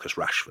to Marcus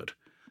Rashford.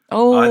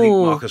 Oh, I think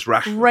Marcus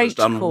Rashford has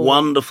done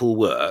wonderful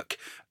work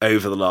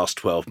over the last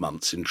 12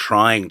 months in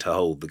trying to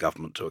hold the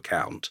government to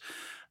account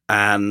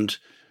and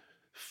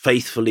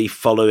faithfully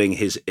following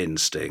his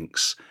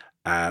instincts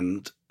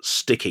and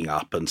sticking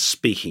up and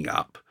speaking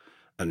up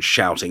and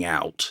shouting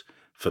out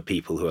for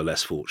people who are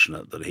less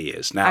fortunate than he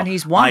is. Now, and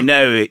he's won. I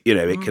know,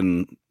 it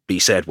can be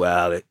said,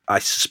 well, I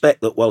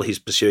suspect that while he's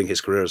pursuing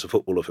his career as a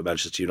footballer for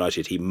Manchester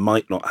United, he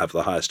might not have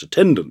the highest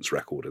attendance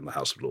record in the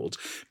House of Lords.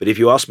 But if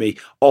you ask me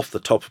off the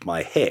top of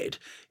my head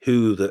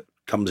who that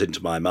comes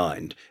into my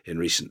mind in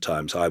recent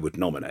times I would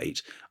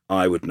nominate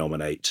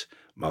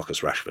Marcus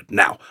Rashford.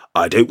 Now,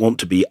 I don't want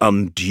to be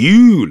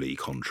unduly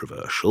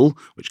controversial,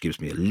 which gives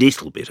me a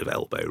little bit of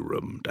elbow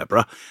room,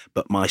 Deborah,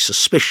 but my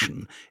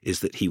suspicion is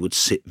that he would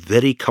sit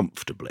very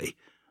comfortably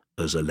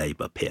as a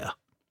Labour peer.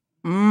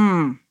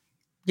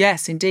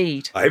 Yes,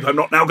 indeed. I hope I'm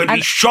not now going to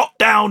be shot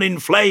down in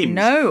flames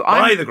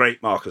by the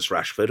great Marcus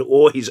Rashford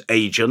or his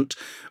agent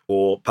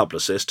or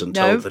publicist and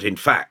told that, in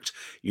fact,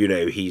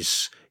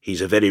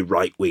 he's a very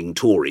right-wing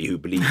Tory who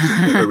believes in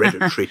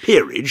hereditary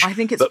peerage. I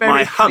think it's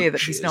very clear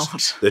that he's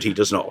not. That he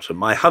does not. And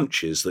my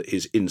hunch is that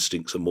his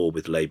instincts are more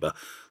with Labour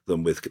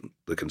than with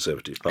the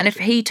Conservative Party. And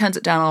if he turns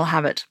it down, I'll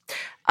have it.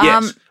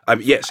 Yes,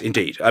 yes,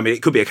 indeed.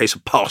 It could be a case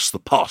of pass the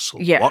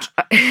parcel. Yeah, what?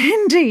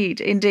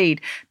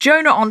 Indeed.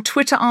 Jonah on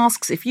Twitter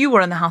asks, if you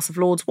were in the House of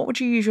Lords, what would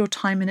you use your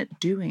time in it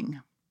doing?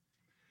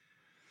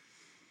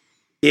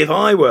 If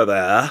I were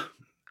there,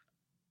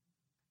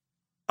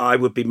 I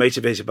would be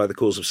motivated by the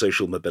cause of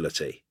social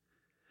mobility.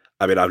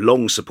 I mean, I've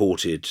long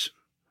supported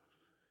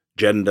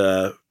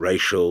gender,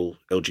 racial,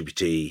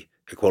 LGBT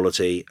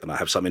equality, and I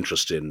have some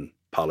interest in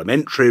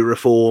parliamentary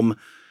reform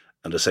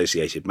and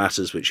associated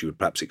matters, which you would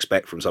perhaps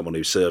expect from someone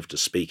who served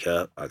as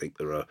Speaker. I think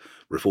there are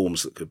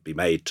reforms that could be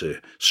made to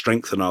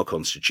strengthen our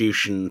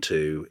constitution,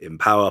 to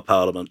empower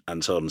Parliament,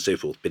 and so on and so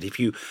forth. But if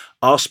you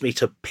ask me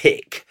to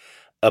pick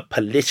a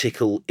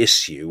political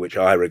issue which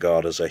I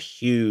regard as a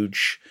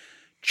huge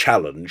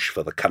challenge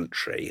for the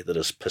country that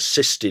has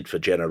persisted for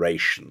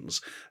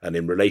generations and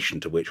in relation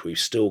to which we've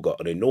still got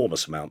an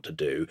enormous amount to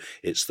do,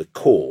 it's the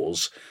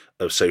cause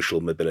of social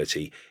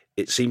mobility.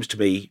 It seems to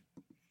me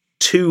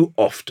too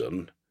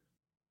often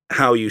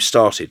how you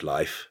started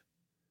life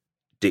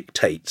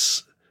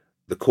dictates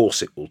the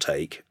course it will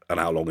take and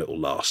how long it will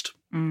last.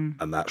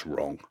 And that's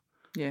wrong.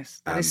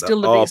 Yes. And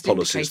still there are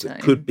policies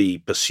that could be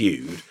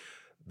pursued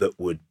that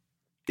would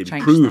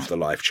improve the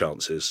life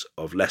chances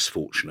of less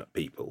fortunate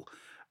people.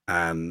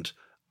 And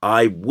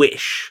I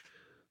wish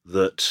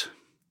that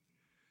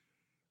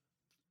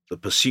the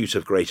pursuit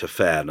of greater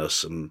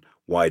fairness and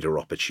wider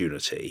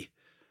opportunity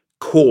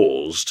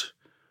caused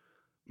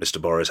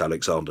Mr. Boris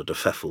Alexander de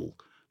Pfeffel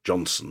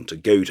Johnson to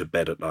go to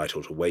bed at night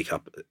or to wake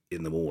up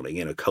in the morning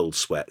in a cold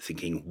sweat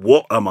thinking,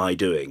 what am I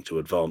doing to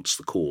advance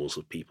the cause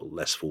of people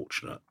less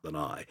fortunate than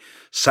I?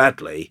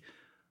 Sadly,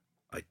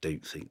 I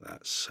don't think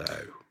that's so.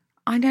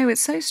 I know,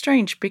 it's so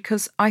strange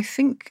because I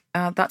think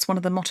that's one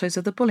of the mottos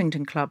of the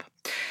Bullingdon Club.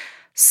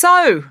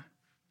 So,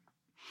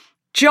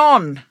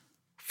 John,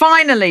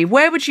 finally,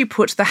 where would you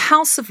put the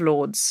House of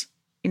Lords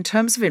in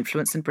terms of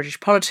influence in British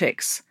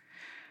politics?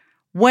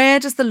 Where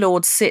does the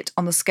Lords sit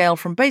on the scale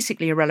from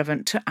basically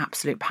irrelevant to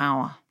absolute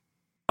power?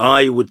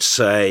 I would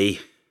say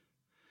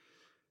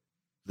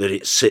that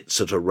it sits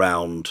at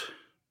around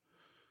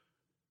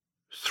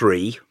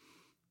 3,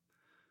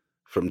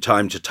 from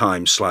time to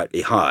time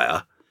slightly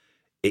higher.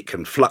 It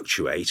can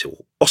fluctuate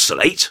or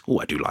oscillate. Oh,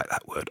 I do like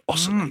that word,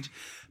 oscillate.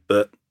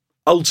 But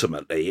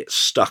ultimately, it's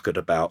stuck at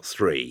about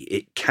 3.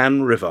 It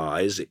can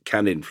revise, it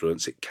can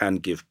influence, it can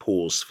give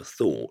pause for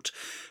thought.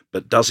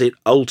 But does it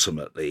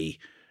ultimately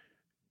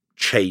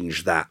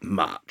change that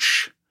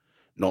much?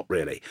 Not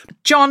really.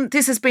 John,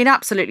 this has been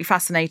absolutely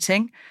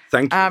fascinating.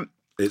 Thank you.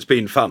 It's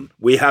been fun.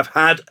 We have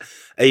had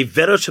a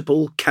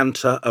veritable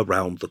canter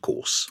around the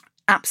course.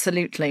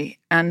 Absolutely.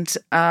 And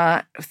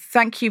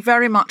thank you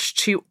very much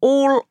to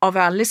all of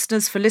our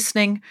listeners for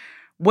listening,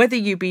 whether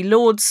you be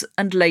lords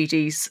and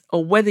ladies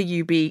or whether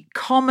you be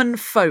common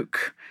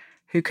folk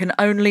who can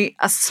only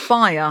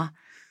aspire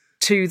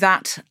to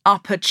that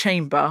upper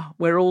chamber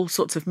where all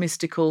sorts of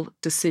mystical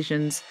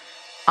decisions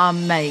are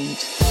made.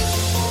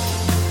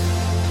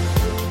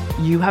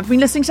 You have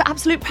been listening to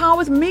Absolute Power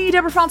with me,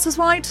 Deborah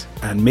Frances-White.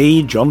 And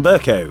me, John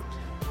Bercow.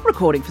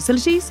 Recording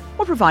facilities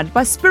were provided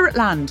by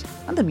Spiritland,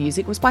 and the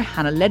music was by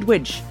Hannah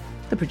Ledwidge.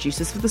 The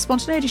producers for The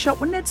Spontaneity Shop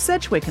were Ned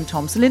Sedgwick and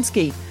Tom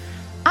Zielinski.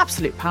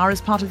 Absolute Power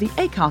is part of the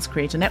Acast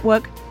Creator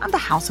Network and the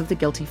House of the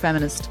Guilty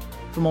Feminist.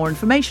 For more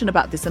information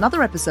about this and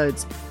other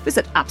episodes,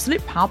 visit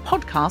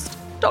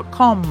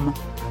absolutepowerpodcast.com.